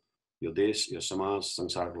बनाउँदैनौँ यो देश, यो समाज,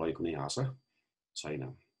 संसारको लागि कुनै आशा छैन।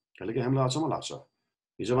 कहिलेकाहीँ हामीलाई अचम्म लाग्छ,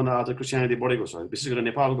 हिजोभन्दा आज क्रिस्चियनिटी बढेको छ, विशेष गरेर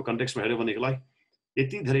नेपालको कन्टेक्स्टमा हेऱ्यो भनेदेखिलाई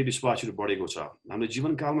यति धेरै विश्वासहरू बढेको छ, हामीले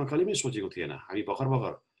जीवनकालमा कहिले पनि सोचेको थिएन। हामी भर्खर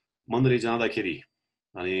मन्दिर जाँदाखेरि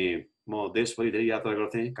अनि म देशभरि धेरै यात्रा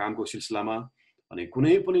गर्थेँ कामको सिलसिलामा, अनि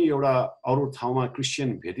कुनै पनि एउटा अरू ठाउँमा क्रिस्चियन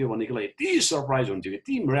भेट्यो भनेदेखिलाई यति सरप्राइज हुन्थ्यो,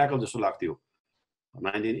 यति मिराकल जस्तो लाग्थ्यो।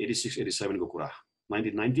 1986-87 को कुरा,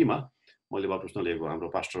 1990 मैले बप्तिस्मा लिएको, हाम्रो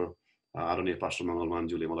पास्टर आदरणीय पास्टर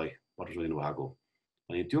मङ्गलमानज्यूले मलाई बप्तिस्मा दिनुभएको।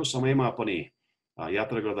 अनि त्यो समयमा पनि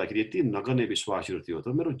यात्रा गर्दाखेरि यति नगर्ने विश्वासहरू थियो,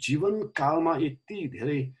 तर मेरो जीवनकालमा यति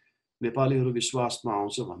धेरै नेपालीहरू विश्वासमा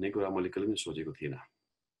आउँछ भन्ने कुरा मैले कहिले पनि सोचेको थिएन।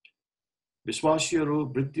 विश्वासीहरू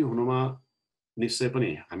वृद्धि हुनुमा निश्चय पनि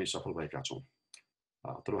हामी सफल भएका छौँ,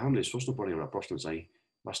 तर हामीले सोच्नुपर्ने एउटा प्रश्न चाहिँ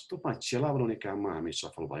वास्तवमा चेला बनाउने काममा हामी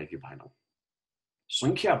सफल भए कि भएनौँ।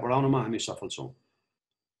 सङ्ख्या बढाउनमा हामी सफल छौँ,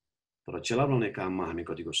 तर चेला बनाउने काममा हामी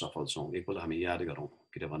कतिको सफल छौँ एकपल्ट हामी याद गरौँ।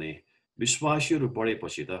 किनभने विश्वासीहरू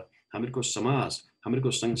बढेपछि त हामीहरूको समाज,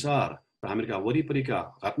 हामीहरूको संसार र हामीहरूका वरिपरिका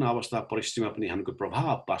घटना अवस्था परिस्थितिमा पनि हामीको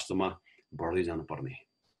प्रभाव वास्तवमा बढ्दै जानुपर्ने।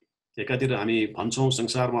 एकातिर हामी भन्छौँ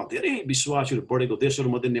संसारमा धेरै विश्वासीहरू बढेको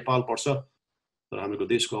देशहरूमध्ये नेपाल पर्छ, तर हामीहरूको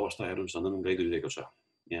देशको अवस्था हेर्नुहोस् झन् गइरहेको छ।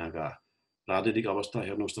 यहाँका राजनीतिक अवस्था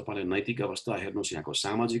हेर्नुहोस्, तपाईँले नैतिक अवस्था हेर्नुहोस्, यहाँको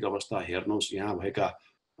सामाजिक अवस्था हेर्नुहोस्, यहाँ भएका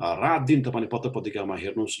रात दिन तपाईँले पत्र पत्रिकामा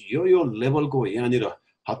हेर्नुहोस्, यो लेभलको यहाँनिर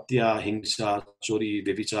हत्या, हिंसा, चोरी,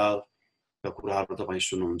 व्यभिचारका कुराहरू तपाईँ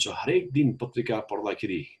सुन्नुहुन्छ। हरेक दिन पत्रिका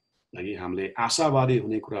पढ्दाखेरि लागि हामीले आशावादी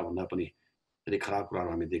हुने कुरा भन्दा पनि धेरै खराब कुराहरू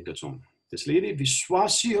हामी देख्दछौँ। त्यसले यदि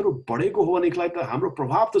विश्वासीहरू बढेको हो भनेदेखिलाई त हाम्रो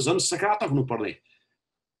प्रभाव त झन् सकारात्मक हुनुपर्ने,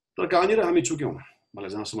 तर कहाँनिर हामी चुक्यौँ मलाई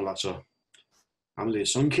जहाँसम्म लाग्छ हामीले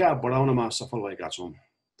सङ्ख्या बढाउनमा सफल भएका छौँ,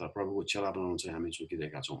 तर प्रभुको चेला बनाउन चाहिँ हामी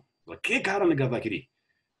चुकिरहेका छौँ। र के कारणले गर्दाखेरि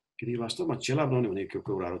किनकि वास्तवमा चेला बनाउने भनेको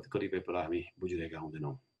कुराहरू कतिपय बेला हामी बुझिरहेका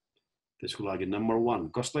हुँदैनौँ। त्यसको लागि नम्बर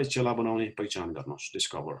 1 कसलाई चेला बनाउने पहिचान गर्नुहोस्,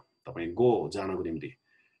 डिस्कभर, तपाईँ गो जानको निम्ति।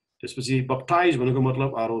 त्यसपछि बप्टाइज भनेको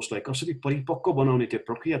मतलब अरू उसलाई कसरी परिपक्व बनाउने त्यो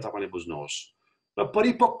प्रक्रिया तपाईँले बुझ्नुहोस्, र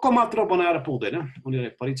परिपक्व मात्र बनाएर पुग्दैन,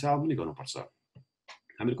 उनीहरूलाई परिचालन पनि गर्नुपर्छ।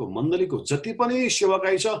 हामीहरूको मण्डलीको जति पनि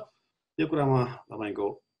सेवाकाई छ यो कुरामा तपाईँको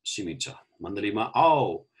सीमित छ। मण्डलीमा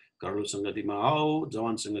आओ, घरेलु सङ्गतिमा आओ,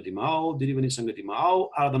 जवान सङ्गतिमा आओ, दिदीबहिनी सङ्गतिमा आओ,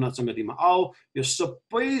 आराधना सङ्गतिमा आओ, यो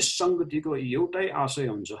सबै सङ्गतिको एउटै आशय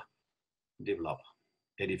हुन्छ, डेभलप,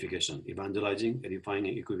 एडिफिकेसन, इभान्जलाइजिङ, एडिफाइङ,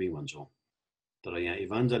 इक्विपिङ भन्छौँ। तर यहाँ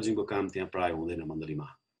इभान्जलाइजिङको काम त्यहाँ प्राय हुँदैन मण्डलीमा,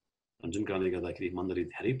 जुन कारणले गर्दाखेरि मण्डली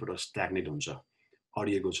धेरै पटक स्ट्याग्नेट हुन्छ,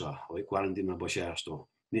 अडिएको छ है, क्वारेन्टिनमा बसिया जस्तो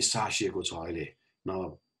निस्सासिएको छ, अहिले न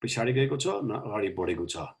पछाडि गएको छ न अगाडि बढेको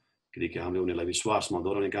छ, किनकि हामीले उनीहरूलाई विश्वासमा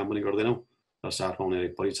दोहोऱ्याउने काम पनि गर्दैनौँ र साथमा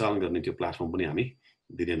उनीहरूलाई परिचालन गर्ने त्यो प्लेटफर्म पनि हामी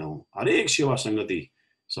दिँदैनौँ। हरेक सेवा सङ्गति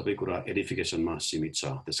सबै कुरा एडिफिकेसनमा सीमित छ।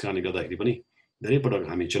 त्यस कारणले गर्दाखेरि पनि धेरै पटक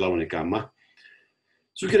हामी चलाउने काममा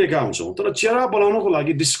चुकिरहेका हुन्छौँ। तर चेला बनाउनको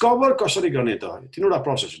लागि डिस्कभर कसरी गर्ने त तीनवटा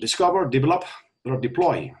प्रोसेस, डिस्कभर, डेभलप र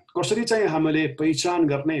डिप्लोय। कसरी चाहिँ हामीले पहिचान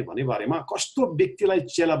गर्ने भन्ने बारेमा, कस्तो व्यक्तिलाई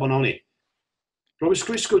चेला बनाउने, प्रभु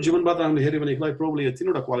क्रिस्टको जीवनबाट हामीले हेऱ्यो भने प्रभुले यो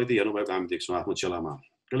तीनवटा क्वालिटी हेर्नुभएको हामी देख्छौँ आफ्नो चेलामा।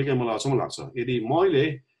 कहिलेकाहीँ मलाई अचम्म लाग्छ, यदि मैले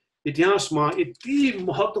इतिहासमा यति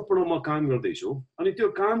महत्त्वपूर्ण म काम गर्दैछु अनि त्यो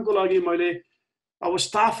कामको लागि मैले अब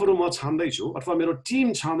स्टाफहरू म छान्दैछु अथवा मेरो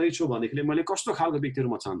टिम छान्दैछु भनेदेखि मैले कस्तो खालको व्यक्तिहरू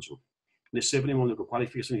म छान्छु। निश्चय पनि म उनीहरूको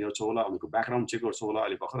क्वालिफिकेसन हेर्छु होला, उनीहरूको ब्याकग्राउन्ड चेक गर्छु होला।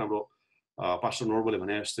 अहिले भर्खर हाम्रो पास्टर नोर्बले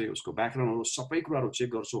भने जस्तै उसको ब्याकग्राउन्डहरू सबै कुराहरू चेक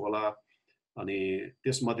गर्छु होला। अनि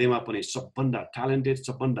त्यसमध्येमा पनि सबभन्दा ट्यालेन्टेड,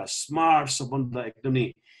 सबभन्दा स्मार्ट, सबभन्दा एकदमै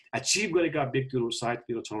एचिभ गरेका व्यक्तिहरू सायद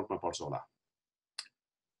मेरो छनौटमा पर्छ होला।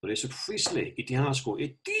 तर यसो ख्रिस्टले इतिहासको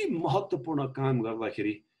यति महत्त्वपूर्ण काम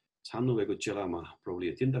गर्दाखेरि छान्नुभएको चेलामा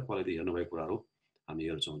प्रभुले तिनवटा क्वालिटी हेर्नुभएको कुराहरू हामी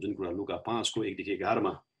हेर्छौँ, जुन कुरा लुका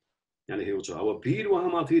 5:1-11 यहाँ लेखेको छ। अब भिड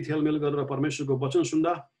उहाँमाथि थेलमेल गरेर परमेश्वरको वचन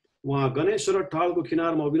सुन्दा उहाँ गणेश्वर टालको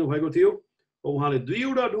किनारमा उभिनु भएको थियो। उहाँले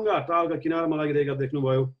 2वटा डुङ्गा टालका किनारमा लागिरहेका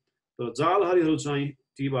देख्नुभयो, तर जालहारीहरू चाहिँ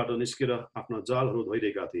तीबाट निस्केर आफ्ना जालहरू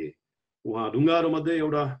धोइरहेका थिए। उहाँ ढुङ्गाहरूमध्ये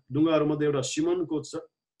एउटा सिमोनको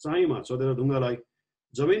चाइमा चढेर ढुङ्गालाई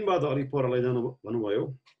जमिनबाट अलिक पर लैजानु भन्नुभयो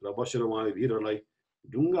र बसेर उहाँले भिडहरूलाई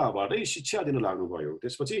ढुङ्गाबाटै शिक्षा दिन लाग्नुभयो।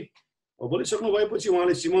 त्यसपछि बोलिसक्नु भएपछि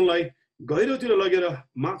उहाँले सिमोनलाई गहिरोतिर लगेर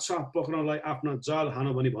माछा पक्रनलाई आफ्ना जाल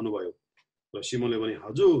हान भनी भन्नुभयो र सिमोनले भने,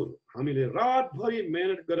 हजुर, हामीले रातभरि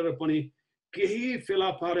मेहनत गरेर पनि केही फेला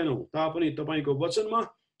पारेनौँ, तापनि तपाईँको वचनमा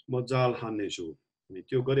म जाल हान्नेछु। अनि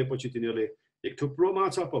त्यो गरेपछि तिनीहरूले एक थुप्रो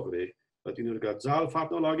माछा पक्रे र तिनीहरूका जाल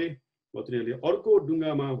फाट्न लागे र तिनीहरूले अर्को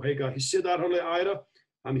ढुङ्गामा भएका हिस्सेदारहरूलाई आएर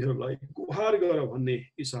हामीहरूलाई गुहार गर भन्ने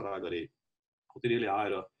इसारा गरे। तिनीहरूले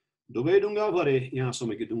आएर दुवै ढुङ्गा भरे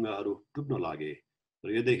यहाँसम्म कि ढुङ्गाहरू डुब्न लागे र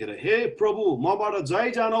यो देखेर, हे प्रभु, मबाट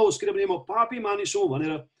जाइजानुहोस्, किनभने म पापी मानिस हुँ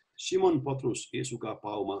भनेर सिमोन पत्रुस येशूका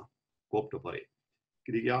पाउमा घोप्टो परे।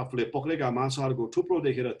 किनकि आफूले पक्रेका माछाहरूको थुप्रो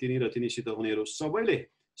देखेर तिनी र तिनीसित हुनेहरू सबैले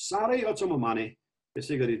साह्रै अचम्म माने।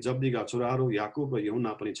 त्यसै गरी जब्दीका छोराहरू याकुब र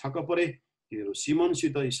यूहन्ना पनि छक्क परे। तिनीहरू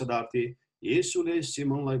सिमोनसित हिस्सेदार थिए। येशूले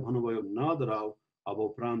सिमोनलाई भन्नुभयो, नडराऊ, अब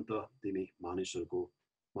उपरान्त तिमी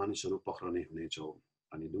मानिसहरू पक्रने हुनेछौ।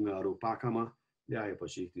 अनि ढुङ्गाहरू पाखामा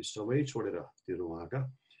ल्याएपछि ती सबै छोडेर तिनीहरू उहाँका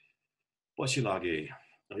पछि लागे।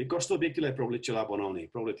 अनि कस्तो व्यक्तिलाई प्रभुले चेला बनाउने,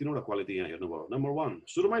 प्रभुले 3वटा क्वालिटी यहाँ हेर्नुभयो। नम्बर 1,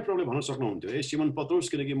 सुरुमै प्रभुले भन्न सक्नुहुन्थ्यो, ए सिमोन पत्रुस,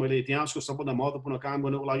 किनकि मैले इतिहासको सबभन्दा महत्त्वपूर्ण काम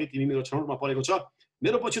गर्नको लागि तिमी मेरो छनौटमा परेको छ,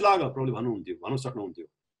 मेरो पछि लाग, प्रभुले भन्न सक्नुहुन्थ्यो।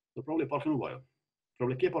 र प्रभुले पर्खिनु भयो।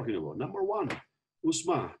 प्रभुले के पर्खिनु भयो? नम्बर 1,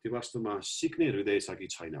 उसमा त्यो वास्तवमा सिक्ने हृदय छ कि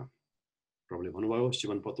छैन। प्रभुले भन्नुभयो,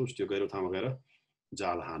 सिमोन पत्रुस, त्यो गहिरो ठाउँमा गएर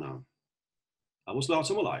जाल हान। अब उसलाई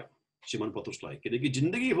अचम्म लाग्यो सिमोन पत्रुसलाई, किनकि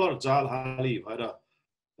जिन्दगीभर जाल हाली भएर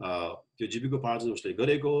त्यो जीविकोपार्जन उसले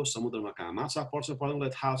गरेको, समुद्रमा कहाँ माछा पर्छ पर्दैन उसलाई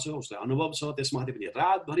थाहा छ, उसलाई अनुभव छ। त्यसमाथि पनि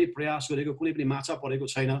रातभरि प्रयास गरेको, कुनै पनि माछा परेको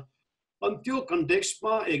छैन। अनि त्यो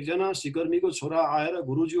कन्टेक्स्टमा एकजना सिकर्मीको छोरा आएर,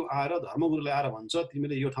 गुरुज्यू आएर, धर्मगुरुले आएर भन्छ,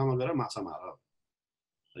 तिमीले यो ठाउँमा गएर माछा मार।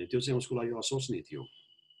 अनि त्यो चाहिँ उसको लागि असोचनीय थियो।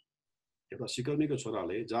 एउटा सिकर्मीको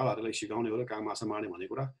छोराले जालहरूलाई सिकाउने होला कहाँ माछा मार्ने भन्ने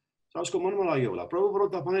कुरा उसको मनमा लाग्यो होला। प्रभु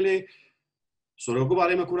तपाईँले स्वर्गको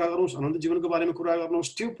बारेमा कुरा गरौँ, अनन्त जीवनको बारेमा कुरा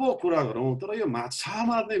गर्नुहोस्, त्यो पो कुरा गरौँ, तर यो माछा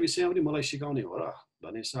मार्ने विषयमा पनि मलाई सिकाउने हो र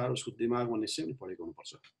भन्ने सार उसको दिमागमा निश्चय पनि परेको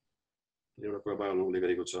हुनुपर्छ। एउटा कुरा बाइबलले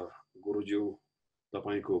गरेको छ, गुरुज्यू,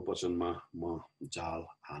 तपाईँको वचनमा म जाल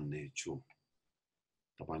हान्ने छु,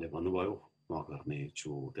 तपाईँले भन्नुभयो म गर्ने छु।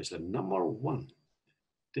 त्यसलाई नम्बर 1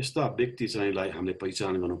 त्यस्ता व्यक्ति चाहिँलाई हामीले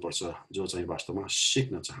पहिचान गर्नुपर्छ, जो चाहिँ वास्तवमा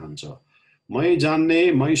सिक्न चाहन्छ। मै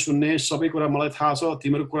जान्ने, मै सुन्ने, सबै कुरा मलाई थाहा छ,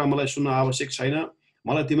 तिम्रो कुरा मलाई सुन्न आवश्यक छैन,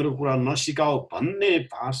 मलाई तिम्रो कुरा नसिकाऊ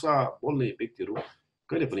भन्ने भाषा बोल्ने व्यक्तिहरू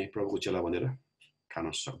कहिले पनि प्रभुको चेला भनेर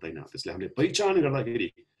खान सक्दैन। त्यसले हामीले पहिचान गर्दाखेरि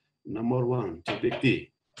नम्बर 1 त्यो व्यक्ति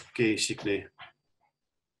केही सिक्ने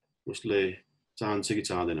उसले चाहन्छ कि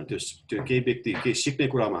चाहँदैन, त्यो केही व्यक्ति केही सिक्ने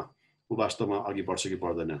कुरामा ऊ वास्तवमा अघि बढ्छ कि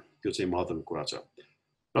बढ्दैन, त्यो चाहिँ महत्त्वपूर्ण कुरा छ।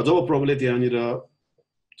 र जब प्रभुले त्यहाँनिर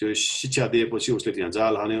त्यो शिक्षा दिएपछि उसले त्यहाँ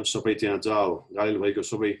जाल हान्यो, सबै त्यहाँ घायल भएको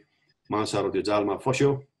सबै माछाहरू त्यो जालमा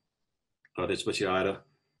फस्यो। र त्यसपछि आएर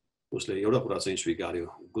उसले एउटा कुरा चाहिँ स्वीकार्यो,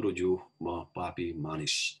 गुरुज्यू, म पापी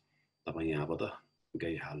मानिस, तपाईँ यहाँबाट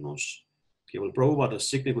गइहाल्नुहोस्। केवल प्रभुबाट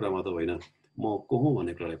सिक्ने कुरा मात्र होइन, म को हुँ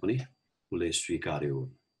भन्ने कुरालाई पनि उसले स्वीकार्यो।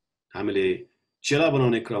 हामीले चेला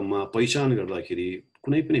बनाउने क्रममा पहिचान गर्दाखेरि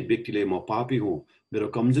कुनै पनि व्यक्तिले म पापी हुँ, मेरो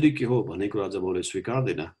कमजोरी के हो भन्ने कुरा जब उसले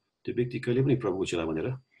स्वीकार्दैन, त्यो व्यक्ति कहिले पनि प्रभुको चेला भनेर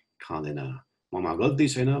खाँदैन। ममा गल्ती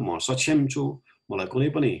छैन, म सक्षम छु, मलाई कुनै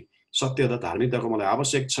पनि सत्यता धार्मिकताको मलाई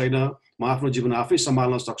आवश्यक छैन, म आफ्नो जीवन आफै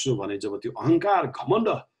सम्हाल्न सक्छु भने जब त्यो अहङ्कार घमण्ड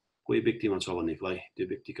कोही व्यक्तिमा छ भनेदेखिलाई त्यो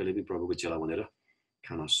व्यक्ति कहिले पनि प्रभुको चेला भनेर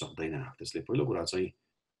खान सक्दैन। त्यसले पहिलो कुरा चाहिँ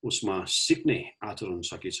उसमा सिक्ने आचरण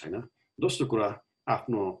छ कि छैन। दोस्रो कुरा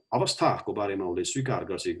आफ्नो अवस्थाको बारेमा उसले स्वीकार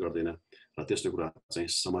गर्छ कि गर्दैन। र तेस्रो कुरा चाहिँ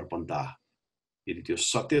समर्पणता, यदि त्यो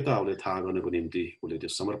सत्यता उसले थाहा गर्नको निम्ति उसले त्यो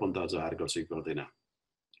समर्पणता जाहेर गर्छ कि गर्दैन।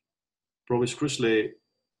 प्रभु ख्रीष्टले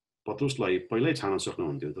पत्रुसलाई पहिल्यै छान्न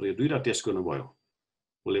सक्नुहुन्थ्यो, तर यो 2टा टेस्ट गर्नुभयो।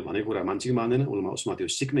 उसले भनेको कुरा मान्छे कि मान्दैन, उसमा त्यो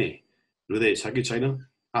सिक्ने हृदय छ कि छैन,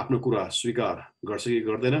 आफ्नो कुरा स्वीकार गर्छ कि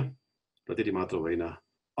गर्दैन। र त्यति मात्र होइन,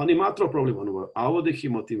 अनि मात्र प्रभुले भन्नुभयो, अबदेखि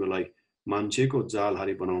म तिमीलाई मान्छेको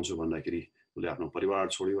जालहारी बनाउँछु भन्दाखेरि उसले आफ्नो परिवार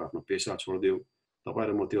छोड्यो, आफ्नो पेसा छोडिदियो। तपाईँ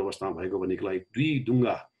र म त्यो अवस्थामा भएको भनेदेखिलाई 2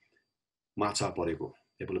 डुङ्गा माछा परेको,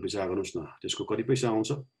 एकपल्ट विचार गर्नुहोस् न, त्यसको कति पैसा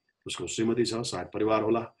आउँछ, उसको श्रीमती छ, सायद परिवार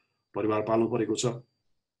होला, परिवार पाल्नु परेको छ,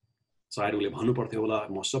 सायद उसले भन्नु पर्थ्यो होला,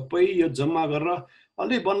 म सबै यो जम्मा गरेर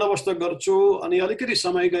अलि बन्दोबस्त गर्छु अनि अलिकति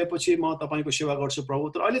समय गएपछि म तपाईँको सेवा गर्छु प्रभु,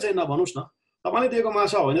 तर अहिले चाहिँ नभन्नुहोस् न, तपाईँले दिएको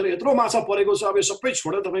माछा होइन र यत्रो माछा परेको छ, अब यो सबै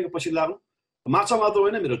छोडेर तपाईँको पछि लाग्नु। माछा मात्र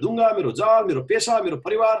होइन, मेरो डुङ्गा, मेरो जाल, मेरो पेसा, मेरो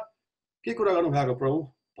परिवार, के कुरा गर्नु भएको प्रभु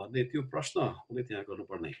भन्ने त्यो प्रश्न उसले त्यहाँ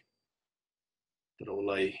गर्नुपर्ने। तर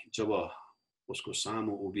उसलाई जब उसको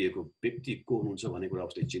सामु उभिएको व्यक्ति को हुनुहुन्छ भन्ने कुरा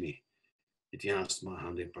उसले चिने। इतिहासमा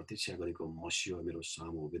हामीले प्रतीक्षा गरेको मसिह मेरो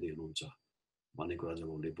सामु उभिँदै हुनुहुन्छ भन्ने कुरा जब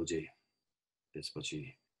उसले बुझे, त्यसपछि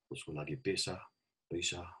उसको लागि पेसा,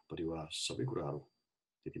 पैसा, परिवार सबै कुराहरू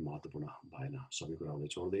त्यति महत्त्वपूर्ण भएन। सबै कुराहरूले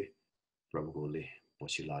छोड्दै प्रभुको उसले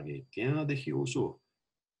पछि लागे। त्यहाँदेखि उसो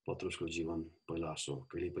पत्रुसको जीवन पहिला जस्तो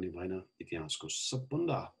कहिले पनि भएन। इतिहासको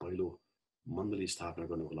सबभन्दा पहिलो मण्डली स्थापना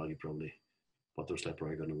गर्नको लागि प्रभुले पत्रुसलाई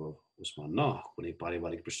प्रयोग गर्नुभयो। उसमा न कुनै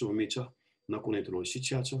पारिवारिक पृष्ठभूमि छ, न कुनै ठुलो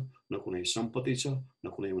शिक्षा छ, न कुनै सम्पत्ति छ, न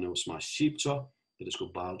कुनै उसमा सिप छ। त्यसको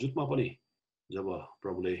बावजुदमा पनि जब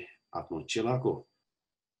प्रभुले आफ्नो चेलाको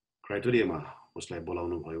क्राइटेरियामा उसलाई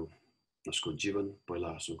बोलाउनु भयो, उसको जीवन पहिला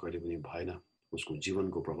जस्तो कहिले पनि भएन। उसको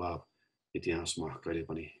जीवनको प्रभाव इतिहासमा कहिले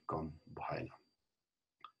पनि कम भएन।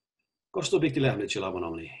 कस्तो व्यक्तिलाई हामीले चेला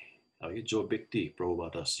बनाउने? है, जो व्यक्ति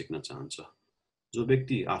प्रभुबाट सिक्न चाहन्छ, जो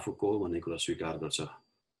व्यक्ति आफू को हो भन्ने कुरा स्वीकार गर्छ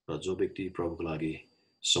र जो व्यक्ति प्रभुको लागि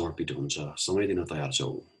समर्पित हुन्छ, समय दिन तयार छ।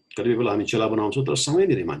 कति बेला हामी चेला बनाउँछौँ तर समय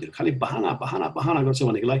दिने मान्छेहरू खालि बहाना बहाना बहाना गर्छ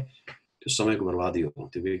भनेकोलाई त्यो समयको बर्बादी हो।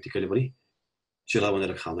 त्यो व्यक्ति कहिले पनि चेला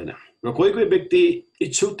बनेर खाँदैन। र कोही कोही व्यक्ति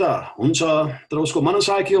इच्छुक त हुन्छ तर उसको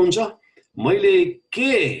मनसाय के हुन्छ, मैले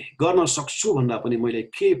के गर्न सक्छु भन्दा पनि मैले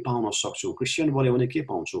के पाउन सक्छु। क्रिस्चियन बन्यो भने के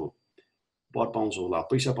पाउँछु, पद पाउँछु होला,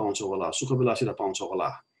 पैसा पाउँछु होला, सुखविलासिता पाउँछ होला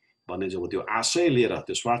भन्ने जब त्यो आशय लिएर,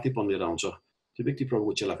 त्यो स्वार्थीपन लिएर आउँछ, त्यो व्यक्ति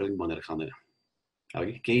प्रभुको चेला कहिले बनेर खाँदैन।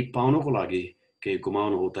 अघि केही पाउनको लागि केही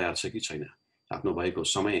गुमाउनु हो तयार छ कि छैन। आफ्नो भएको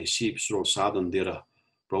समय, सिप, स्रोत, साधन दिएर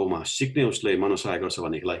प्रभुमा सिक्ने उसले मनसाय गर्छ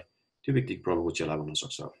भनेदेखिलाई त्यो व्यक्ति प्रभुको चेला बन्न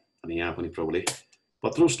सक्छ। अनि यहाँ पनि प्रभुले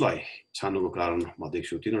पत्रुसलाई छान्नुको कारण म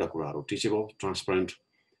देख्छु तीनवटा कुराहरू। टिचेबल, ट्रान्सपरेन्ट,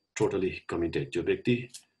 टोटली कमिटेड। त्यो व्यक्ति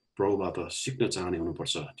प्रभुबाट सिक्न चाहने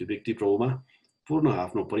हुनुपर्छ। त्यो व्यक्ति प्रभुमा पूर्ण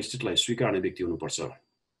आफ्नो परिस्थितिलाई स्वीकार्ने व्यक्ति हुनुपर्छ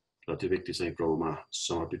र त्यो व्यक्ति चाहिँ प्रभुमा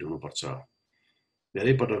समर्पित हुनुपर्छ।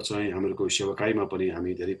 धेरै पटक चाहिँ हामीहरूको सेवकाईमा पनि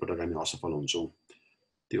हामी धेरै पटक हामी असफल हुन्छौँ।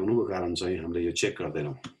 त्यो हुनुको कारण चाहिँ हामीले यो चेक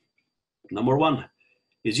गर्दैनौँ। Number 1,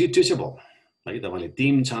 is it टिचेबल? है, तपाईँले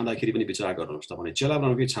टिम छान्दाखेरि पनि विचार गर्नुहोस्। तपाईँले चेला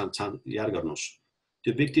बनाउनु कि याद गर्नुहोस्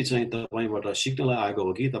त्यो व्यक्ति चाहिँ तपाईँबाट सिक्नलाई आएको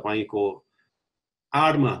हो कि तपाईँको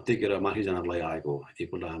आडमा टेकेर माथि जानलाई आएको हो।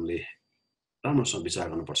 एकपल्ट हामीले राम्रोसँग विचार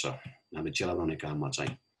गर्नुपर्छ हामीले चेला बनाउने काममा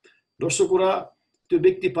चाहिँ। दोस्रो कुरा, त्यो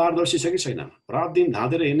व्यक्ति पारदर्शी छ कि छैन। रात दिन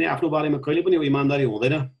धाँधेर हिँड्ने, आफ्नो बारेमा कहिले पनि इमान्दारी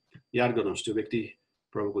हुँदैन। याद गर्नुहोस् त्यो व्यक्ति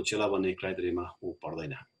प्रभुको चेला बन्ने क्राइटेरियामा ऊ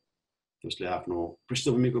पर्दैन। उसले आफ्नो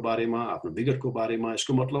पृष्ठभूमिको बारेमा, आफ्नो विगतको बारेमा,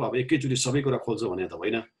 यसको मतलब अब एकैचोटि सबै कुरा खोल्छ भने त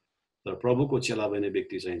होइन। तर प्रभुको चेला बन्ने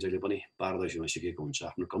व्यक्ति चाहिँ जहिले पनि पारदर्शी हुन सिकेको हुन्छ।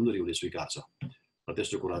 आफ्नो कमजोरी उसले स्वीकार्छ र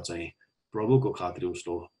त्यस्तो कुरा चाहिँ प्रभुको खातिर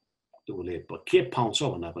उसले के पाउँछ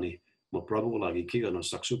भन्दा पनि म प्रभुको लागि के गर्न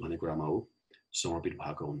सक्छु भन्ने कुरामा ऊ समर्पित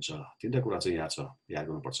भएको हुन्छ। तीनवटा कुरा चाहिँ याद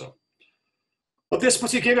गर्नुपर्छ।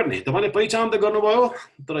 त्यसपछि के गर्ने? तपाईँले पहिचान त गर्नुभयो,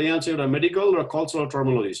 तर यहाँ चाहिँ एउटा मेडिकल र कल्चरल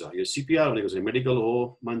टर्मिनोलोजी छ। यो सिपिआर भनेको चाहिँ मेडिकल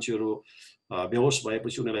हो, मान्छेहरू बेहोस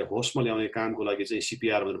भएपछि उनीहरूलाई होसमा ल्याउने कामको लागि चाहिँ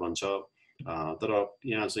सिपिआर भनेर भन्छ। तर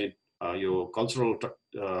यहाँ चाहिँ यो कल्चरल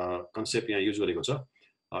कन्सेप्ट यहाँ युज गरेको छ।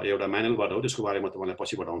 एउटा म्यानुअलबाट हो, त्यसको बारेमा तपाईँलाई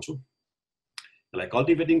पछि बताउँछु। यसलाई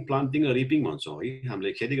कल्टिभेटिङ, प्लान्टिङ र रिपिङ भन्छौँ है।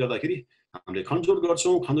 हामीले खेती गर्दाखेरि हामीले खनजोत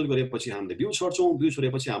गर्छौँ, खनजोत गरेपछि हामीले बिउ छर्छौँ, बिउ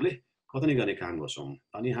छोडेपछि हामीले कटनी गर्ने काम गर्छौँ।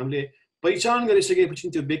 अनि हामीले पहिचान गरिसकेपछि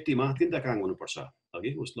त्यो व्यक्तिमा तीनवटा काम गर्नुपर्छ। अघि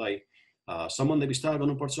उसलाई सम्बन्ध विस्तार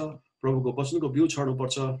गर्नुपर्छ, प्रभुको वचनको बिउ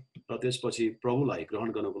छर्नुपर्छ र त्यसपछि प्रभुलाई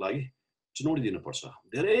ग्रहण गर्नको लागि चुनौती दिनुपर्छ।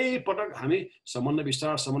 धेरै पटक हामी सम्बन्ध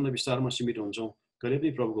विस्तारमा सीमित हुन्छौँ, कहिले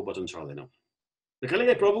पनि प्रभुको वचन छर्दैनौँ। र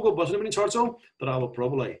कहिलेकाहीँ प्रभुको वचन पनि छर्छौँ, तर अब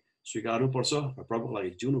प्रभुलाई स्वीकार्नुपर्छ र प्रभुको लागि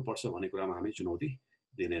जिउनुपर्छ भन्ने कुरामा हामी चुनौती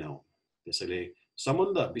दिँदैनौँ। त्यसैले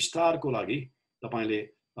सम्बन्ध विस्तारको लागि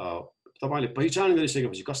तपाईँले पहिचान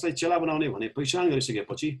गरिसकेपछि, कसलाई चेला बनाउने भने पहिचान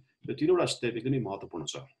गरिसकेपछि यो तीनवटा स्टेप एकदमै महत्त्वपूर्ण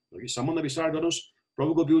छ। सम्बन्ध विस्तार गर्नुहोस्,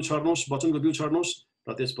 प्रभुको बिउ छर्नुहोस्, वचनको बिउ छर्नुहोस्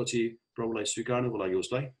र त्यसपछि प्रभुलाई स्वीकार्नको लागि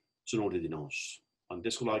उसलाई चुनौती दिनुहोस्। अनि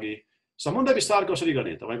त्यसको लागि सम्बन्ध विस्तार कसरी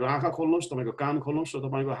गर्ने? तपाईँको आँखा खोल्नुहोस्, तपाईँको कान खोल्नुहोस् र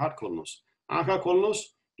तपाईँको हात खोल्नुहोस्। आँखा खोल्नुहोस्,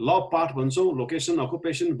 लभ पाठ भन्छौँ, लोकेसन,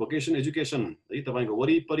 अकुपेसन, भोकेसन, एजुकेसन है। तपाईँको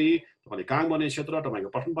वरिपरि, तपाईँले काम गर्ने क्षेत्र, तपाईँको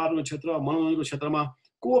पठन पाठनको क्षेत्र, मनोरञ्जनको क्षेत्रमा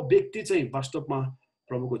को व्यक्ति चाहिँ वास्तवमा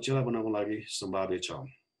प्रभुको चेला बनाउनको लागि सम्भाव्य छ।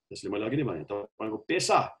 त्यसले मैले अघि नै भने तपाईँको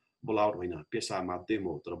पेसा बोलावट होइन, पेसा माध्यम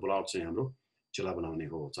हो, तर बोलावट चाहिँ हाम्रो चेला बनाउने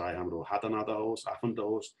हो। चाहे हाम्रो हातनाता होस्, आफन्त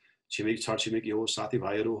होस्, छरछिमेकी होस्,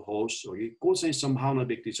 साथीभाइहरू होस्, को चाहिँ सम्भावना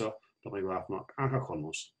व्यक्ति छ, तपाईँको आफ्नो आँखा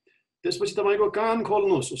खोल्नुहोस्। त्यसपछि तपाईको कान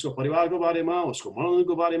खोल्नुहोस् उसको परिवारको बारेमा, उसको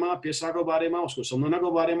मनोरञ्जनको बारेमा, पेसाको बारेमा, उसको सम्झनाको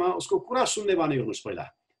बारेमा, उसको कुरा सुन्ने बानी गर्नुहोस् पहिला।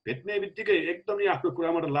 भेट्ने बित्तिकै एकदमै आफ्नो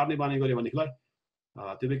कुराबाट लाड्ने बानी गर्यो भनेदेखिलाई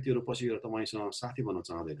त्यो व्यक्तिहरू पछि गएर तपाईसँग साथी बन्न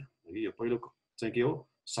चाहँदैन। यो पहिलो चाहिँ के हो,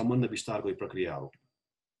 सम्बन्ध विस्तारको प्रक्रिया हो।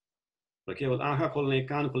 र केवल आँखा खोल्ने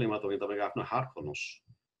कान खोल्ने मात्र होइन, तपाईँको आफ्नो हात खोल्नुहोस्।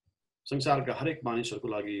 संसारका हरेक मानिसहरूको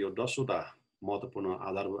लागि यो 10वटा महत्त्वपूर्ण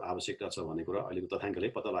आधारभूत आवश्यकता छ भन्ने कुरा अहिलेको तथ्याङ्कले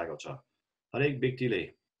पत्ता लागेको छ। हरेक व्यक्तिले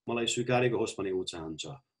मलाई स्वीकारेको होस् भने ऊ चाहन्छ,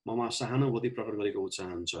 ममा सहानुभूति प्रकट गरेको ऊ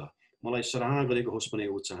चाहन्छ, मलाई सराहना गरेको होस् भने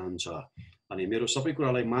ऊ चाहन्छ, अनि मेरो सबै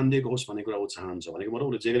कुरालाई मानिदिएको होस् भन्ने कुरा ऊ चाहन्छ। भनेको मतलब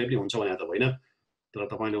उसले जे गरे पनि हुन्छ भने त होइन, तर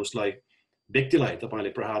तपाईँले उसलाई व्यक्तिलाई तपाईँले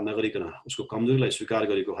प्रहार नगरिकन उसको कमजोरीलाई स्वीकार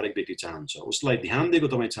गरेको हरेक व्यक्ति चाहन्छ। उसलाई ध्यान दिएको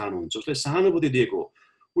तपाईँ चाहनुहुन्छ, उसलाई सहानुभूति दिएको,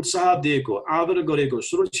 उत्साह दिएको, आदर गरेको,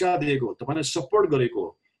 सुरक्षा दिएको, तपाईँलाई सपोर्ट गरेको।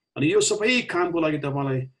 अनि यो सबै कामको लागि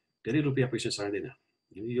तपाईँलाई धेरै रुपियाँ पैसा चाहिँदैन।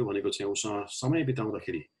 यो भनेको चाहिँ उसँग समय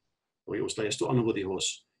बिताउँदाखेरि उसलाई यस्तो अनुभूति होस्,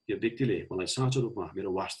 यो व्यक्तिले मलाई साँचो रूपमा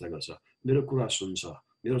मेरो वास्ता गर्छ, मेरो कुरा सुन्छ,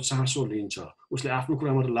 मेरो चासो लिन्छ, उसले आफ्नो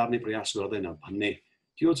कुराबाट लाद्ने प्रयास गर्दैन भन्ने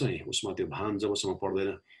त्यो चाहिँ उसमा त्यो भान जबसम्म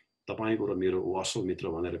पर्दैन, तपाईँको र मेरो ऊ असल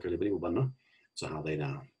मित्र भनेर कहिले पनि ऊ बन्न चाहँदैन।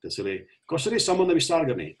 त्यसैले कसरी सम्बन्ध विस्तार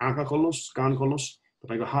गर्ने? आँखा खोल्नुहोस्, कान खोल्नुहोस्,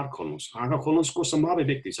 तपाईँको हात खोल्नुहोस्। आँखा खोल्नुहोस् को सम्भाव्य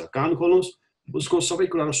व्यक्ति छ, कान खोल्नुहोस् उसको सबै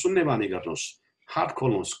कुराहरू सुन्ने बानी गर्नुहोस्, हात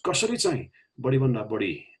खोल्नुहोस् कसरी चाहिँ बढीभन्दा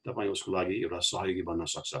बढी तपाईँ उसको लागि एउटा सहयोगी बन्न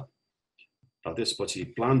सक्छ। र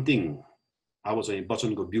त्यसपछि प्लान्टिङ, अब चाहिँ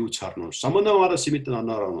वचनको बिउ छर्नुहोस्, सम्बन्धमा मात्र सीमित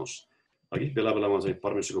नरहनुहोस्। अघि बेला बेलामा चाहिँ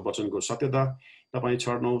परमेश्वरको वचनको सत्यता तपाईँ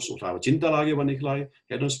छर्नुहोस्। उसलाई अब चिन्ता लाग्यो भनेदेखिलाई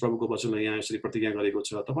हेर्नुहोस् प्रभुको वचनले यहाँ यसरी प्रतिज्ञा गरेको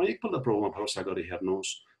छ, तपाईँ एकपल्ट प्रभुमा भरोसा गरेर हेर्नुहोस्।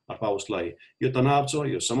 अथवा उसलाई यो तनाव छ,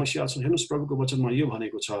 यो समस्या छ, हेर्नुहोस् प्रभुको वचनमा यो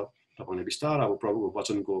भनेको छ, तपाईँले बिस्तारै अब प्रभुको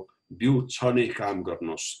वचनको बिउ छर्ने काम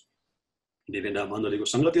गर्नुहोस्। विभिन्न मण्डलीको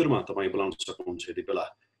सङ्गतिहरूमा तपाईँ बोलाउन सक्नुहुन्छ। यति बेला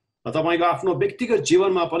तपाईँको आफ्नो व्यक्तिगत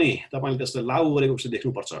जीवनमा पनि तपाईँले त्यसलाई लागू गरेको जस्तो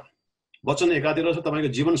देख्नुपर्छ। वचन एकातिर छ, तपाईँको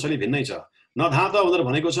जीवनशैली भिन्नै छ। नधाँत भनेर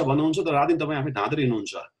भनेको छ भन्नुहुन्छ, तर रात दिन तपाईँ आफै धाँदै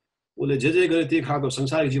हिँड्नुहुन्छ। उसले जे जे गरे त्यही खालको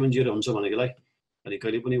संसारिक जीवन जिएर हुन्छ भनेकोलाई अनि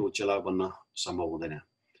कहिले पनि ऊ चेला बन्न सम्भव हुँदैन।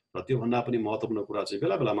 र त्योभन्दा पनि महत्त्वपूर्ण कुरा चाहिँ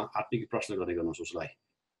बेला बेलामा आत्मिक प्रश्न गर्ने गर्नुहोस् उसलाई।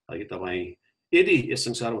 कि तपाईँ यदि यस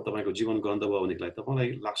संसारमा तपाईँको जीवन गन्ध भयो भनेदेखिलाई तपाईँलाई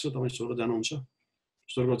लाग्छ तपाईँ स्वर्ग जानुहुन्छ?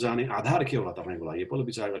 स्वर्ग जाने आधार के होला तपाईँको लागि? पहिलो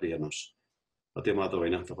विचार गरेर हेर्नुहोस्। र त्यो मात्र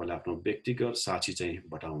होइन, तपाईँले आफ्नो व्यक्तिगत साक्षी चाहिँ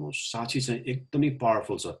बटाउनुहोस्। साक्षी चाहिँ एकदमै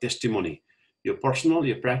पावरफुल छ। टेस्टिमोनी यो पर्सनल,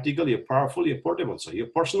 यो प्र्याक्टिकल, यो पावरफुल, यो पोर्टेबल छ। यो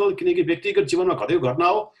पर्सनल किनकि व्यक्तिगत जीवनमा घटेको घटना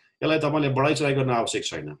हो, यसलाई तपाईँले बढाइ चढाइ गर्न आवश्यक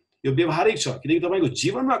छैन। यो व्यवहारिक छ किनकि तपाईँको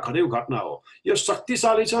जीवनमा घटेको घटना हो। यो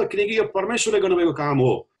शक्तिशाली छ किनकि यो परमेश्वरले गर्नुभएको काम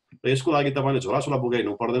हो। र यसको लागि तपाईँले झोलासोला बोकेर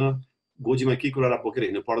हिँड्नु पर्दैन, गोजीमा के कुरालाई बोकेर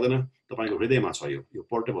हिँड्नु पर्दैन, तपाईँको हृदयमा छ। यो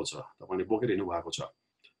पोर्टेबल छ, तपाईँले बोकेर हिँड्नु भएको छ।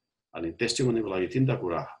 अनि टेस्टिमोनीको लागि तीनटा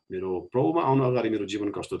कुरा, मेरो प्रभुमा आउनु अगाडि मेरो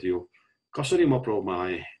जीवन कस्तो थियो, कसरी म प्रभुमा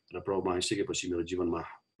आएँ, र प्रभुमा आइसकेपछि मेरो जीवनमा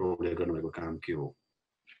प्रभुले गर्नुभएको काम के हो।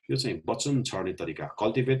 यो चाहिँ वचन छर्ने तरिका,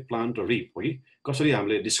 कल्टिभेट, प्लान्ट र रिप हो कि कसरी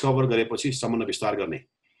हामीले डिस्कभर गरेपछि सम्बन्ध विस्तार गर्ने।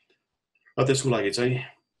 र त्यसको लागि चाहिँ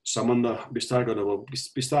सम्बन्ध विस्तार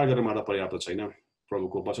गरेर मात्र पर्याप्त छैन,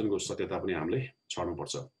 प्रभुको वचनको सत्यता पनि हामीले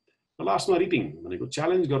छर्नुपर्छ। र लास्टमा रिपिङ भनेको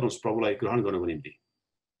च्यालेन्ज गर्नुहोस् प्रभुलाई ग्रहण गर्नको निम्ति।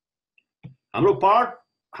 हाम्रो पार्ट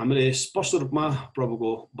हामीले स्पष्ट रूपमा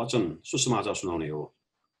प्रभुको वचन सुसमाचार सुनाउने हो,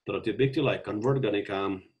 तर त्यो व्यक्तिलाई कन्भर्ट गर्ने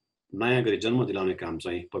काम, नयाँ गरी जन्म दिलाउने काम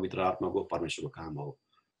चाहिँ पवित्र आत्माको परमेश्वरको काम हो।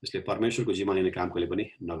 त्यसले परमेश्वरको जिम्मा लिने काम कहिले पनि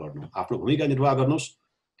नगर्नु। आफ्नो भूमिका निर्वाह गर्नुहोस्,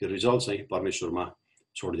 त्यो रिजल्ट चाहिँ परमेश्वरमा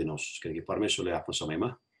छोडिदिनुहोस्, किनकि परमेश्वरले आफ्नो समयमा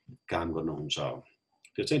काम गर्नुहुन्छ।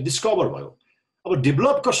 त्यो चाहिँ डिस्कभर भयो। अब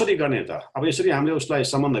डेभलप कसरी गर्ने त? अब यसरी हामीले उसलाई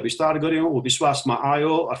सम्बन्ध विस्तार गऱ्यौँ, ऊ विश्वासमा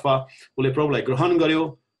आयो अथवा उसले प्रभुलाई ग्रहण गर्यो।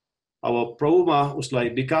 अब प्रभुमा उसलाई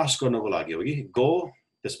विकास गर्नको लागि हो कि गो,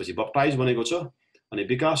 त्यसपछि बप्टाइज भनेको छ, अनि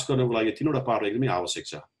विकास गर्नको लागि तीनवटा पार्ट एकदमै आवश्यक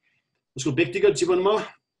छ। उसको व्यक्तिगत जीवनमा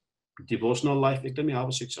डिभोसनल लाइफ एकदमै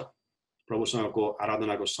आवश्यक छ। प्रभुसँगको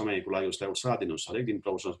आराधनाको समयको लागि उसलाई उत्साह दिनुहोस्, हरेक दिन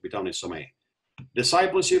प्रभुसँग बिताउने समय।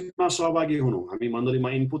 डिसाइपलसिपमा सहभागी हुनु, हामी मण्डलीमा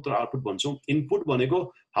इनपुट र आउटपुट भन्छौँ। इनपुट भनेको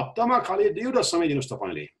हप्तामा खालि एउटा समय दिनुहोस्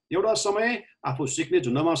तपाईँले। एउटा समय आफू सिक्ने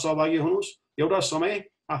झुन्डमा सहभागी हुनुहोस्, एउटा समय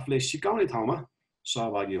आफूले सिकाउने ठाउँमा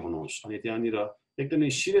सहभागी हुनुहोस्। अनि त्यहाँनिर एकदमै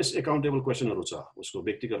सिरियस एकाउन्टेबल क्वेसनहरू छ, उसको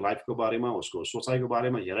व्यक्तिगत लाइफको बारेमा, उसको सोचाइको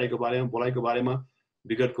बारेमा, हेराइको बारेमा, बोलाइको बारेमा,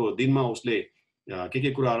 विगतको दिनमा उसले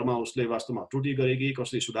के कुराहरूमा उसले वास्तवमा त्रुटि गरे कि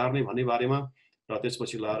कसरी सुधार्ने भन्ने बारेमा, र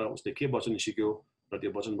त्यसपछि लाएर उसले के वचन सिक्यो र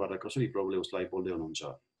त्यो वचनबाट कसरी प्रभुले उसलाई बोल्दै हुनुहुन्छ।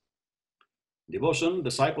 डिभोसन,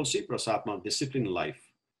 डिसाइपलशिप र साथमा डिसिप्लिन लाइफ।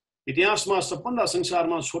 इतिहासमा सबभन्दा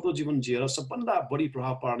संसारमा छोटो जीवन जिएर सबभन्दा बढी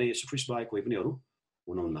प्रभाव पार्ने यसु ख्रीष्ट बाहेक कोही पनि अरू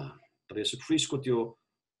हुनुहुन्न। तर यसु ख्रीष्टको त्यो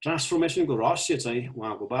ट्रान्सफर्मेसनको रहस्य चाहिँ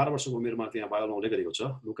उहाँको 12 वर्षको उमेरमा त्यहाँ बाइबलमा उल्लेख गरेको छ।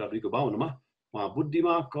 लुका 2:52 उहाँ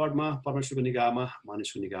बुद्धिमा, कदमा, परमेश्वरको निगाहमा,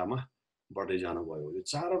 मानिसको निगाहमा बढ्दै जानुभयो। यो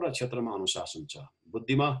चारवटा क्षेत्रमा अनुशासन छ।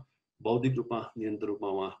 बुद्धिमा, बौद्धिक रूपमा, निरन्तर रूपमा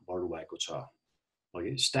उहाँ बढ्नु भएको छ।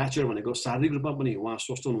 अघि स्ट्याचर भनेको शारीरिक रूपमा पनि उहाँ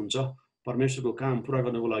स्वस्थ हुनुहुन्छ। परमेश्वरको काम पुरा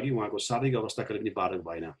गर्नको लागि उहाँको शारीरिक अवस्था कहिले पनि बाधक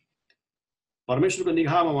भएन। परमेश्वरको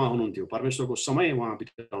निगाहमा उहाँ हुनुहुन्थ्यो। परमेश्वरको समय उहाँ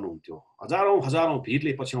बिताउनुहुन्थ्यो। हजारौं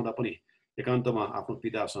भिडले पछ्याउँदा पनि एकान्तमा आफ्नो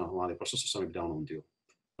पितासँग उहाँले प्रशस्त समय बिताउनुहुन्थ्यो।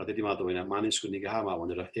 र त्यति मात्र होइन, मानिसको निगाहमा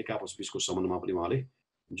भनेर एक आपस बिचको सम्बन्धमा पनि उहाँले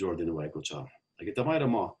जोड दिनुभएको छ। कि तपाईँ र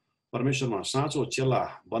म परमेश्वरमा साँचो चेला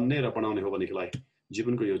बन्ने र बनाउने हो भनेदेखिलाई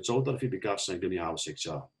जीवनको यो चौतर्फी विकास चाहिँ एकदमै आवश्यक छ।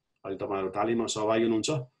 अहिले तपाईँहरू तालिममा सहभागी हुनुहुन्छ,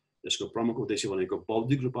 यसको प्रमुख उद्देश्य भनेको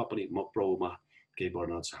बौद्धिक रूपमा पनि म प्रभुमा केही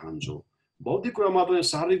बढ्न चाहन्छु। बौद्धिक कुरामा पनि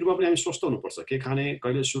शारीरिक रूपमा पनि हामी स्वस्थ हुनुपर्छ। के खाने,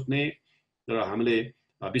 कहिले सुत्ने र हामीले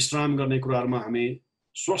विश्राम गर्ने कुराहरूमा हामी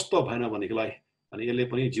स्वस्थ भएन भनेदेखिलाई अनि यसले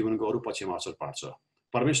पनि जीवनको अरू पक्षमा असर पार्छ।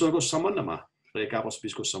 परमेश्वरको सम्बन्धमा र एक आपस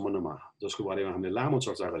बिचको सम्बन्धमा, जसको बारेमा हामीले लामो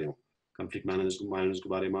चर्चा गऱ्यौँ, कन्फ्लिक्ट म्यानेजमेन्टको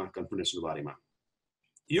बारेमा, कन्फिडेन्सको बारेमा,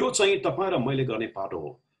 यो चाहिँ तपाईँ र मैले गर्ने पाटो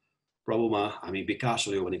हो। प्रभुमा हामी विकास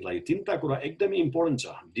हुयो भनेको लागि तीनटा कुरा एकदमै इम्पोर्टेन्ट छ।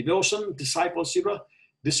 डिभोसन, डिसाइपलशिप र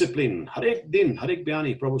डिसिप्लिन। हरेक दिन, हरेक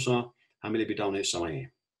बिहानी प्रभुसँग हामीले बिताउने समय।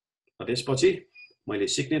 र त्यसपछि मैले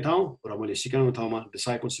सिक्ने ठाउँ र मैले सिकाउने ठाउँमा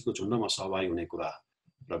डिसाइपलशिपको झुन्डमा सहभागी हुने कुरा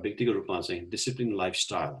र व्यक्तिगत रूपमा चाहिँ डिसिप्लिन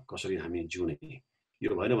लाइफस्टाइल कसरी हामी जिउने। यो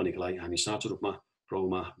भएन भनेको लागि हामी साँचो रूपमा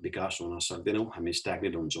प्रभुमा विकास हुन सक्दैनौँ। हामी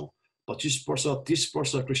स्ट्याग्नेट हुन्छौँ। 25 वर्ष 30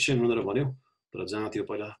 वर्ष क्रिस्चियन भनेर भन्यो, तर जहाँ थियो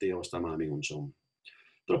पहिला त्यही अवस्थामा हामी हुन्छौँ।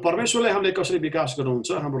 तर परमेश्वरले हामीले कसरी विकास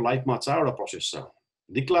गर्नुहुन्छ, हाम्रो लाइफमा चारवटा प्रोसेस छ।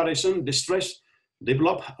 डिक्लारेसन, डिस्ट्रेस,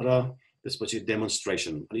 डेभलप र त्यसपछि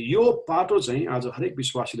डेमोन्स्ट्रेसन। अनि यो पाटो चाहिँ आज हरेक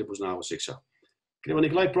विश्वासीले बुझ्न आवश्यक छ।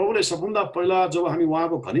 किनभनेदेखिलाई प्रभुले सबभन्दा पहिला जब हामी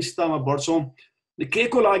उहाँको घनिष्ठतामा बढ्छौँ, के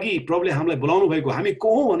को लागि प्रभुले हामीलाई बोलाउनु भएको, हामी को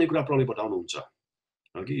हौँ भन्ने कुरा प्रभुले बताउनुहुन्छ।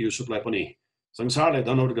 कि युसुफलाई पनि संसारले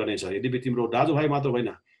दण्डवत गर्नेछ, यद्यपि तिम्रो दाजुभाइ मात्र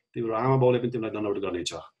होइन, तिम्रो आमा बाउले पनि तिमीलाई दण्डवत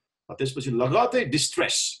गर्नेछ। त्यसपछि लगतै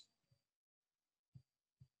डिस्ट्रेस,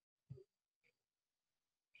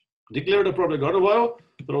 डिक्लेयर प्रभुले गर्नुभयो,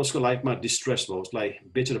 तर उसको लाइफमा डिस्ट्रेस भयो, उसलाई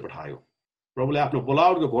बेचेर पठायो। प्रभुले आफ्नो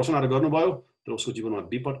बोलावटको घोषणाहरू गर्नुभयो, तर उसको जीवनमा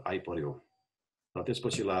विपद आइपर्यो। र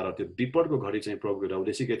त्यसपछि लाएर त्यो विपदको घडी चाहिँ प्रभुको एउटा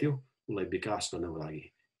उद्देश्य के थियो, उसलाई विकास गर्नको लागि,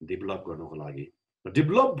 डेभलप गर्नको लागि।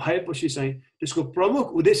 डेभलप भएपछि चाहिँ त्यसको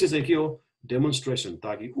प्रमुख उद्देश्य चाहिँ के हो, डेमोन्स्ट्रेसन,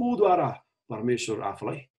 ताकि ऊद्वारा परमेश्वर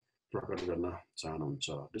आफूलाई प्रकट गर्न चाहनुहुन्छ।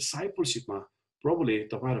 डिसाइपलशिपमा प्रभुले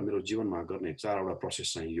तपाईँ र मेरो जीवनमा गर्ने चारवटा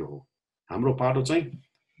प्रोसेस चाहिँ यो हो। हाम्रो पाटो चाहिँ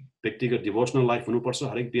व्यक्तिगत डिभोसनल लाइफ हुनुपर्छ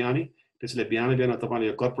हरेक बिहानी। त्यसैले बिहान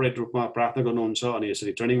तपाईँले कर्पोरेट रूपमा प्रार्थना गर्नुहुन्छ अनि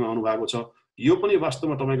यसरी ट्रेनिङमा आउनुभएको छ। यो पनि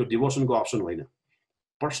वास्तवमा तपाईँको डिभोसनको अप्सन होइन।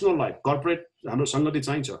 पर्सनल लाइफ, कर्पोरेट हाम्रो सङ्गति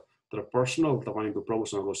चाहिन्छ, तर पर्सनल तपाईँको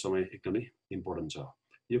प्रभुसँगको समय एकदमै इम्पोर्टेन्ट छ।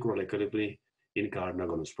 यो कुरालाई कहिले पनि इन्कार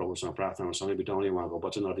नगर्नुहोस्। प्रभुसँग प्रार्थनामा समय बिताउने, उहाँको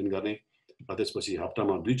वचन अध्ययन गर्ने, र त्यसपछि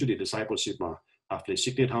हप्तामा 2 चोटि डिसाइपलशिपमा आफूले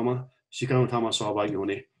सिक्ने ठाउँमा, सिकाउने ठाउँमा सहभागी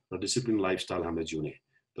हुने र डिसिप्लिन लाइफस्टाइल हामीले जिउने।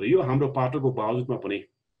 तर यो हाम्रो पाटोको बावजुदमा पनि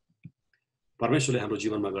परमेश्वरले हाम्रो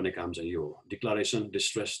जीवनमा गर्ने काम चाहिँ यो हो। डिक्लारेसन,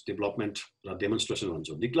 डिस्ट्रेस, डेभलपमेन्ट र डेमोन्स्ट्रेसन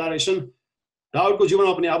भन्छौँ। डिक्लारेसन, दाउदको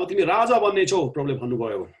जीवनमा पनि अब तिमी राजा बन्नेछौ प्रभुले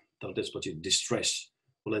भन्नुभयो, तर त्यसपछि डिस्ट्रेस,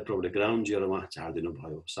 उसलाई प्रभुले ग्राउन्ड जिरोमा झारिदिनु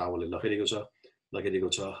भयो। सावलले लगिदिएको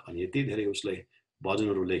छ अनि यति धेरै उसले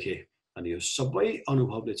भजनहरू लेखे अनि यो सबै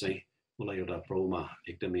अनुभवले चाहिँ उसलाई एउटा प्रभुमा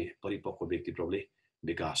एकदमै परिपक्व व्यक्ति प्रभुले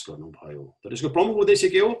विकास गर्नुभयो। तर यसको प्रमुख उद्देश्य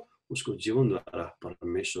के हो, उसको जीवनद्वारा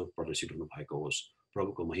परमेश्वर प्रदर्शित हुनु भएको होस्,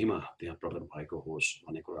 प्रभुको महिमा त्यहाँ प्रकट भएको होस्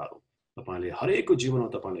भन्ने कुराहरू तपाईँले हरेकको जीवनमा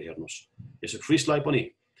तपाईँले हेर्नुहोस्। यसो ख्रिस्टलाई पनि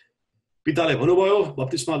पिताले भन्नुभयो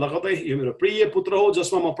बप्तिस्मा लगतै, यो मेरो प्रिय पुत्र हो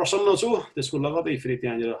जसमा म प्रसन्न छु। त्यसको लगतै फेरि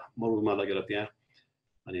त्यहाँनिर मरुभूमिमा लगेर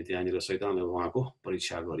अनि त्यहाँनिर शैतानले उहाँको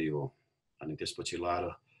परीक्षा गरियो अनि त्यसपछि लाएर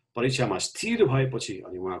परीक्षामा स्थिर भएपछि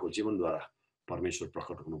अनि उहाँको जीवनद्वारा परमेश्वर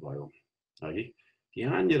प्रकट हुनुभयो। है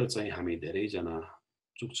यहाँनिर चाहिँ हामी धेरैजना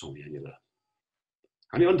चुक्छौँ। यहाँनिर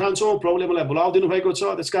हामी अन्ठान्छौँ प्रभुले मलाई बोलाउदिनु भएको छ,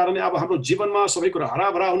 त्यसकारणले अब हाम्रो जीवनमा सबै कुरा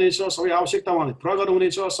हराभरा हुनेछ, सबै आवश्यकता उहाँले पुरा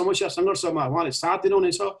गर्नुहुनेछ, समस्या सङ्घर्षमा उहाँले साथ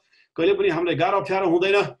दिनुहुनेछ, कहिले पनि हामीलाई गाह्रो अप्ठ्यारो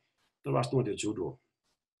हुँदैन। तर वास्तवमा त्यो झुट हो।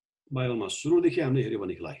 बाइबलमा सुरुदेखि हामीले हेऱ्यो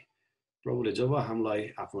भनेदेखिलाई प्रभुले जब हामीलाई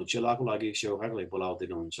आफ्नो चेलाको लागि, सेवकाको लागि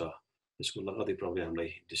बोलाउदिनुहुन्छ, त्यसको लगतै प्रभुले हामीलाई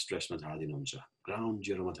डिस्ट्रेसमा झारिदिनुहुन्छ, ग्राउन्ड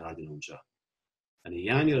जिरोमा झारिदिनुहुन्छ। अनि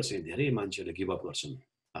यहाँनिर चाहिँ धेरै मान्छेहरूले गिभअप गर्छन्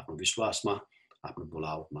आफ्नो विश्वासमा, आफ्नो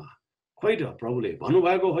बोलावटमा। खोइ त प्रभुले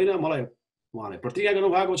भन्नुभएको होइन, मलाई उहाँले प्रतिज्ञा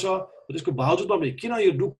गर्नुभएको छ, त्यसको बावजुदमा पनि किन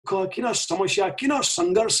यो दुःख, किन समस्या, किन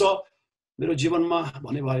सङ्घर्ष मेरो जीवनमा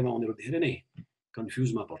भन्ने बारेमा उनीहरू धेरै नै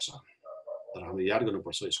कन्फ्युजमा पर्छ। तर हामीले याद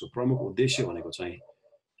गर्नुपर्छ यसको प्रमुख उद्देश्य भनेको चाहिँ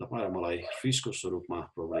तपाईँ र मलाई ख्रिस्टको स्वरूपमा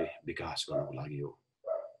प्रभुले विकास गर्नको लागि हो।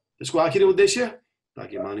 त्यसको आखिरी उद्देश्य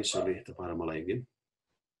ताकि मानिसहरूले तपाईँ र मलाई एक दिन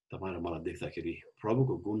तपाईँ र मलाई देख्दाखेरि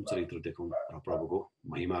प्रभुको गुण चरित्र देखौँ र प्रभुको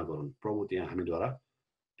महिमा गरौँ, प्रभु त्यहाँ हामीद्वारा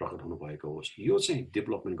प्रकट हुनु भएको होस्। यो चाहिँ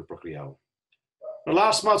डेभलपमेन्टको प्रक्रिया हो। र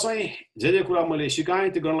लास्टमा चाहिँ जे कुरा मैले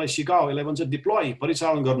सिकाएँ त्यो गर्नलाई सिकाऊ, यसलाई भन्छ डिप्लोय,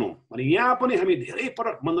 परिचालन गर्नु। अनि यहाँ पनि हामी धेरै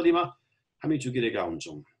पटक मण्डलीमा हामी चुकिरहेका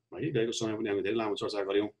हुन्छौँ है। गएको समय पनि हामी धेरै लामो चर्चा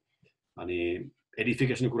गऱ्यौँ। अनि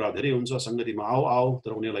एडिफिकेसनको कुरा धेरै हुन्छ, सङ्गतिमा आऊ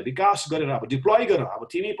तर उनीहरूलाई विकास गरेर अब डिप्लोय गरेर अब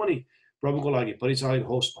तिमी पनि प्रभुको लागि परिचालित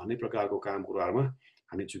होस् भन्ने प्रकारको काम कुराहरूमा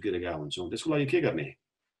हामी चुकिरहेका हुन्छौँ। त्यसको लागि के गर्ने?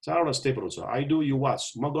 4वटा स्टेपहरू छ। आई डु यु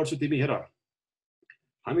वाच, म गर्छु तिमी हेर।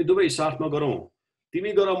 हामी दुवै साथमा गरौँ,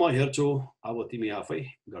 तिमी गर म हेर्छु, अब तिमी आफै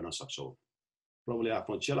गर्न सक्छौ। प्रभुले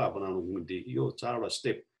आफ्नो चेला बनाउनुको निम्ति यो 4वटा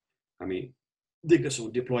स्टेप हामी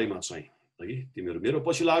देख्दछौँ डिप्लोयमा चाहिँ है। तिमीहरू मेरो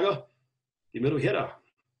पछि लाग, तिमीहरू हेर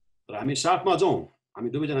र हामी साथमा जाउँ, हामी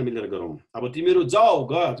दुवैजना मिलेर गरौँ। अब तिमीहरू जाऊ,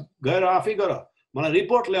 गएर आफै गर, मलाई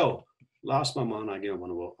रिपोर्ट ल्याऊ। लास्टमा महान आज्ञामा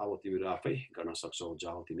भन्नुभयो अब तिमीहरू आफै गर्न सक्छौ,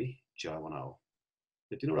 जाऊ तिमी चेला बनाऊ।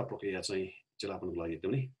 यो 3वटा प्रक्रिया चाहिँ चेलापनको लागि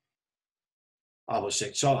एकदमै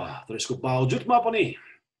आवश्यक छ। तर यसको बावजुदमा पनि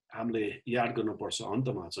हामीले याद गर्नुपर्छ,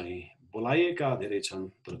 अन्तमा चाहिँ बोलाइएका धेरै छन्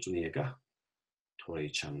तर चुनिएका थोरै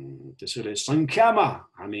छन्। त्यसैले सङ्ख्यामा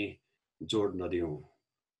हामी जोड नदिउँ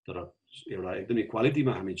तर एउटा एकदमै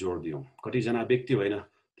क्वालिटीमा हामी जोड दिउँ। कतिजना व्यक्ति होइन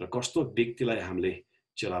तर कस्तो व्यक्तिलाई हामीले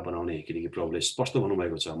चेला बनाउने, किनकि प्रभुले स्पष्ट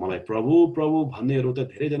भन्नुभएको छ, मलाई प्रभु प्रभु भन्नेहरू त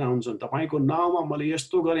धेरैजना हुन्छन्, तपाईँको नाउँमा मैले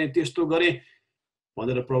यस्तो गरेँ त्यस्तो गरेँ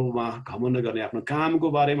भनेर प्रभुमा घमण्ड गर्ने, आफ्नो कामको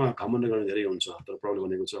बारेमा घमण्ड गर्ने धेरै हुन्छ। तर प्रभुले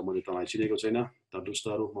भनेको छ, मैले तँलाई चिनेको छैन, त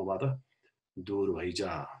दुष्टहरू मबाट दूर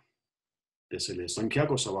भइजा। त्यसैले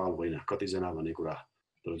सङ्ख्याको सवाल होइन कतिजना भन्ने कुरा,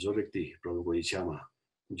 तर जो व्यक्ति प्रभुको इच्छामा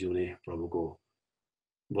जिउने, प्रभुको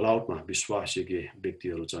बोलावटमा विश्वासयोग्य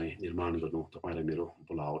व्यक्तिहरू चाहिँ निर्माण गर्नु तपाईँलाई मेरो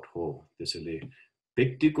बोलावट हो। त्यसैले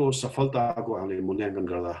व्यक्तिको सफलताको हामीले मूल्याङ्कन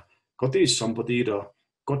गर्दा कति सम्पत्ति र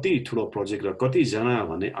कति ठुलो प्रोजेक्ट र कतिजना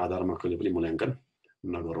भन्ने आधारमा कहिले पनि मूल्याङ्कन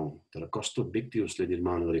नगरौँ, तर कस्तो व्यक्ति उसले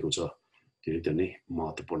निर्माण गरेको छ त्यो एकदमै नै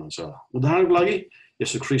महत्त्वपूर्ण छ। उदाहरणको लागि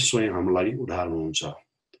यसो ख्रीष्ट स्वयं हाम्रो लागि उदाहरण हुनुहुन्छ।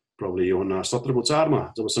 प्रभुले यूहन्ना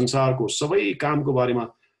 17:4 जब संसारको सबै कामको बारेमा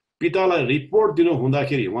पितालाई रिपोर्ट दिनु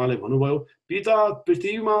हुँदाखेरि उहाँले भन्नुभयो, पिता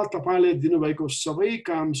पृथ्वीमा तपाईँले दिनुभएको सबै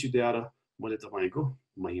काम सिद्ध्याएर मैले तपाईँको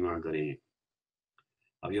महिमा गरेँ।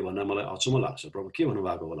 अब यो भन्दा मलाई अचम्म लाग्छ, प्रभु के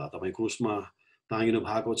भन्नुभएको होला? तपाईँ क्रुसमा टाँगिनु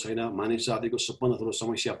भएको छैन, मानिस जातिको सबभन्दा ठुलो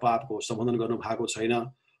समस्या पापको समाधान गर्नु भएको छैन,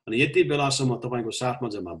 अनि यति बेलासम्म तपाईँको साथमा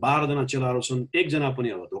जम्मा 12 जना चेलाहरू छन्, एकजना पनि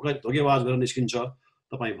अब धोकेबाज गरेर निस्किन्छ।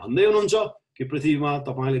 तपाईँ भन्दै हुनुहुन्छ कि पृथ्वीमा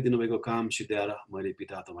तपाईँले दिनुभएको काम सिद्ध्याएर मैले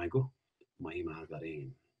पिता तपाईँको महिमा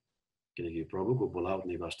गरेँ। किनकि प्रभुको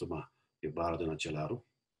बोलावटले वास्तवमा यो 12 जना चेलाहरू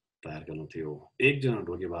तयार गर्नु थियो। एकजना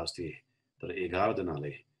धोकेबाज थिए तर 11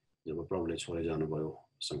 जनाले जब प्रभुले छोडेर जानुभयो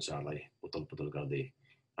संसारलाई उतल पुतल गर्दै।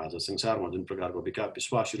 आज संसारमा जुन प्रकारको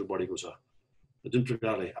विश्वासहरू बढेको छ, जुन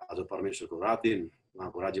प्रकारले आज परमेश्वरको रात दिन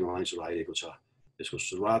उहाँको राज्यमा मानिसहरू आइरहेको छ, यसको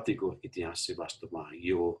सुरुवातीको इतिहास चाहिँ वास्तवमा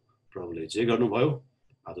यो प्रभुले जे गर्नुभयो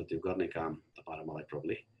आज त्यो गर्ने काम तपाईँ र मलाई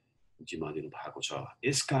प्रभुले जिम्मा दिनु भएको छ।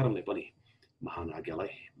 यस कारणले पनि महान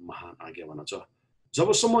आज्ञालाई महान आज्ञा भन्छ।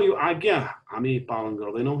 जबसम्म यो आज्ञा हामी पालन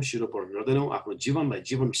गर्दैनौँ, शिरोपर गर्दैनौँ, आफ्नो जीवनलाई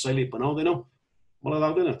जीवनशैली बनाउँदैनौँ, मलाई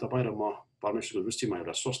लाग्दैन तपाईँ र म परमेश्वरको दृष्टिमा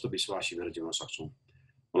एउटा स्वस्थ विश्वासी भएर जिउन सक्छौँ।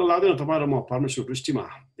 मलाई लाग्दैन तपाईँ र म परमेश्वरको दृष्टिमा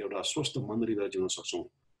एउटा स्वस्थ मण्डली भएर जिउन सक्छौँ।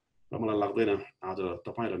 र मलाई लाग्दैन आज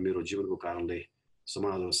तपाईँ र मेरो जीवनको कारणले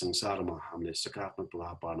समाज र संसारमा हामीले सकारात्मक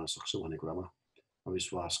प्रभाव पार्न सक्छौँ भन्ने कुरामा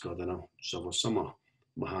विश्वास गर्दैनौँ जबसम्म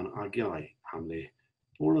महान आज्ञालाई हामीले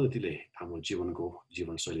पूर्ण रीतिले हाम्रो जीवनको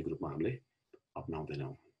जीवनशैलीको रूपमा हामीले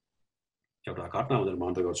अपनाउँदैनौँ। एउटा घटना भनेर म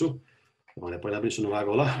अन्त गर्छु। तपाईँले पहिला पनि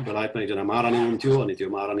सुन्नुभएको होला, बेलायतमा एकजना महारानी हुनुहुन्थ्यो, अनि त्यो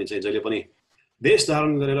महारानी चाहिँ जहिले पनि देश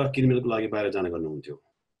धारण गरेर किनमेलको लागि बाहिर जान गर्नुहुन्थ्यो।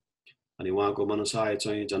 अनि उहाँको मनसाय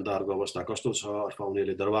चाहिँ जनताहरूको अवस्था कस्तो छ अथवा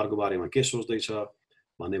उनीहरूले दरबारको बारेमा के सोच्दैछ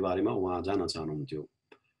भन्ने बारेमा उहाँ जान चाहनुहुन्थ्यो।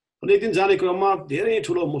 अनि एक दिन जाने क्रममा धेरै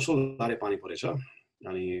ठुलो मुसलधारे पानी परेछ।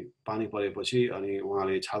 अनि पानी परेपछि अनि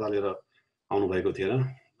उहाँले छाता लिएर आउनुभएको थिएन।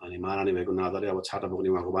 अनि महारानी भएको नाताले अब छाता बोक्ने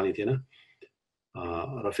उहाँको बानी थिएन।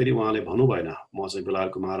 र फेरि उहाँले भन्नु भएन म चाहिँ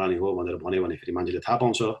बेलायतको महारानी हो भनेर भन्यो भने फेरि मान्छेले थाहा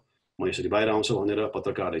पाउँछ, म यसरी बाहिर आउँछु भनेर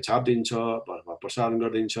पत्रकारले छापिदिन्छ, प्रसारण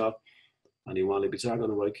गरिदिन्छ। अनि उहाँले विचार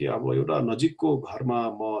गर्नुभयो कि अब एउटा नजिकको घरमा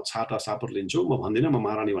म छाता सापट लिन्छु, म भन्दिनँ म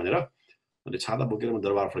महारानी भनेर, अनि छाता बोकेर म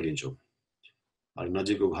दरबार फर्किन्छु। अनि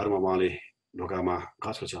नजिकको घरमा उहाँले ढोकामा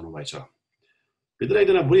खचखच्याउनु भएछ। भित्र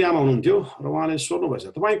एकजना बुढी आमा हुनुहुन्थ्यो र उहाँले सोध्नु भएछ,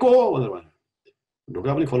 तपाईँ को हो भनेर भन्यो।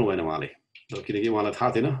 ढोका पनि खोल्नु भएन उहाँले, किनकि उहाँलाई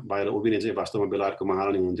थाहा थिएन बाहिर उभिने चाहिँ वास्तवमा बेलायतको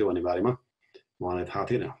महारानी हुनुहुन्थ्यो भन्ने बारेमा उहाँलाई थाहा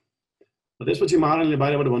थिएन। र त्यसपछि महारानीले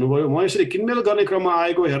बाहिरबाट भन्नुभयो, म यसरी किनमेल गर्ने क्रममा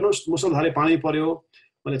आएको, हेर्नुहोस् मुसलधारे पानी पर्यो,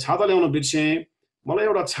 मैले छाता ल्याउन बिर्सेँ, मलाई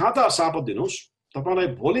एउटा छाता सापत दिनुहोस्। तपाईलाई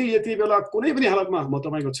भोलि यति बेला कुनै पनि हालतमा म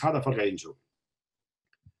तपाईको छाता फर्काइदिन्छु।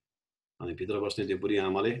 अनि भित्र बस्ने त्यो बुढी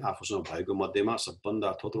आमाले आफूसँग भएको मध्येमा सबभन्दा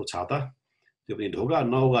थोत्रो छाता, त्यो पनि ढोका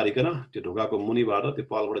नउगारिकन त्यो ढोकाको मुनिबाट त्यो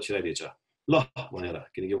पालबाट छिराइदिएछ। ल भनेर,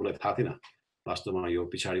 किनकि उसलाई थाहा थिएन वास्तवमा यो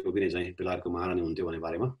पछाडि उभिने चाहिँ बेलायतको महारानी हुन्थ्यो भन्ने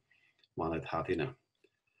बारेमा उहाँलाई थाहा थिएन।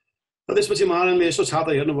 र त्यसपछि महारानीले यसो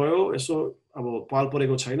छाता हेर्नुभयो, यसो अब पाल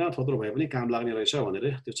परेको छैन, थोत्रो भए पनि काम लाग्ने रहेछ भनेर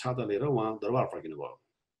त्यो छाता लिएर उहाँ दरबार फर्किनु भयो।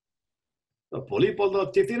 र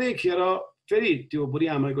भोलिपल्ट त्यति नै खेर फेरि त्यो बुढी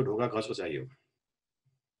आमाको ढोका घचघचाइयो।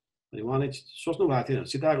 अनि उहाँले सोच्नु भएको थिएन,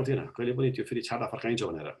 चिताएको थिएन कहिले पनि त्यो फेरि छाता फर्काइन्छ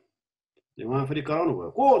भनेर। अनि उहाँ फेरि कराउनु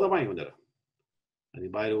भयो, को हो तपाईँ भनेर। अनि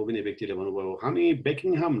बाहिर उभिने व्यक्तिले भन्नुभयो, हामी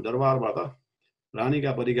बेकिङहाम दरबारबाट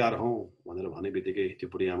रानीका परिकार हौँ भनेर भन्ने बित्तिकै त्यो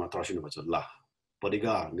बुढी आमा तर्सिनु भएछ। ल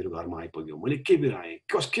परिकार मेरो घरमा आइपुग्यो, मैले के बिराएँ,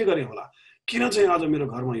 के गरेँ होला, किन चाहिँ आज मेरो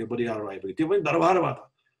घरमा यो परिकार आइपुग्यो, त्यो पनि दरबारबाट।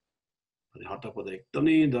 अनि हट्टपट्ट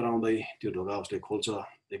एकदमै डराउँदै त्यो ढोका उसले खोल्छ,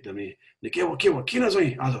 एकदमै के हो किन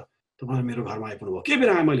चाहिँ आज तपाईँ मेरो घरमा आइपुग्नु भयो, के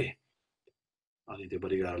बिराएँ मैले। अनि त्यो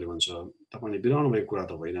परिकारले भन्छ, तपाईँले बिराउनु भएको कुरा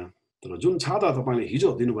त होइन, तर जुन छाता तपाईँले हिजो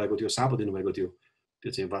दिनुभएको थियो, साप दिनुभएको थियो,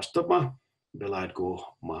 त्यो चाहिँ वास्तवमा बेलायतको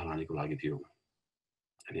महारानीको लागि थियो।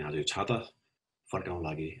 अनि आज यो छाता फर्काउन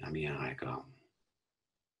लागि हामी यहाँ आएका हौँ।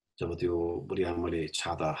 जब त्यो बुढी आमाले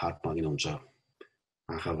छाता हातमा दिनुहुन्छ,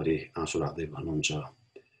 आँखाभरि आँसु राख्दै भन्नुहुन्छ,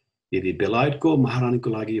 यदि बेलायतको महारानीको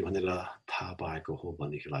लागि भनेर थाहा पाएको हो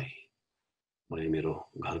भनेदेखिलाई मैले मेरो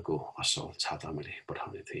घरको असल छाता मैले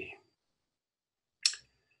पठाउने थिएँ।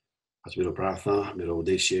 आज मेरो प्रार्थना, मेरो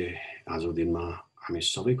उद्देश्य आजको दिनमा हामी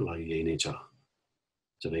सबैको लागि यही नै छ।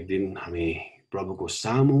 जब एक दिन हामी प्रभुको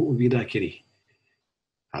सामु उभिँदाखेरि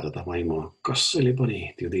आज तपाईँ म कसैले पनि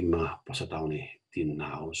त्यो दिनमा पछताउने दिन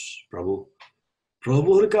नआओस्। प्रभु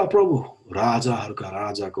प्रभुहरूका प्रभु, राजाहरूका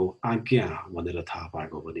राजाको आज्ञा भनेर थाहा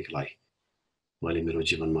पाएको भनेदेखिलाई मैले मेरो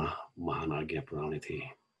जीवनमा महान आज्ञा पुरा गर्ने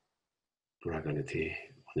थिएँ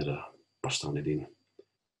भनेर पछताउने दिन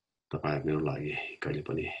तपाईँ मेरो लागि कहिले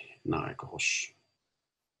पनि नआएको होस्।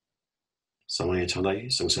 समय छँदै,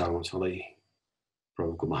 संसारमा छँदै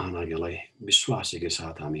प्रभुको महान आज्ञालाई विश्वासका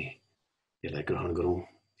साथ हामी यसलाई ग्रहण गरौँ,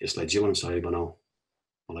 यसलाई जीवनशैली बनाऊ।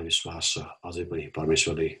 मलाई विश्वास छ अझै पनि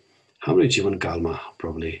परमेश्वरले हाम्रो जीवनकालमा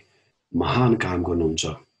प्रभुले महान काम गर्नुहुन्छ।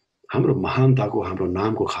 हाम्रो महानताको, हाम्रो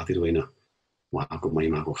नामको खातिर होइन, उहाँको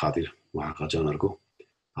महिमाको खातिर, उहाँका जनहरूको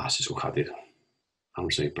आशिषको खातिर।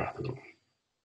 हामीसँग प्रार्थना गरौँ।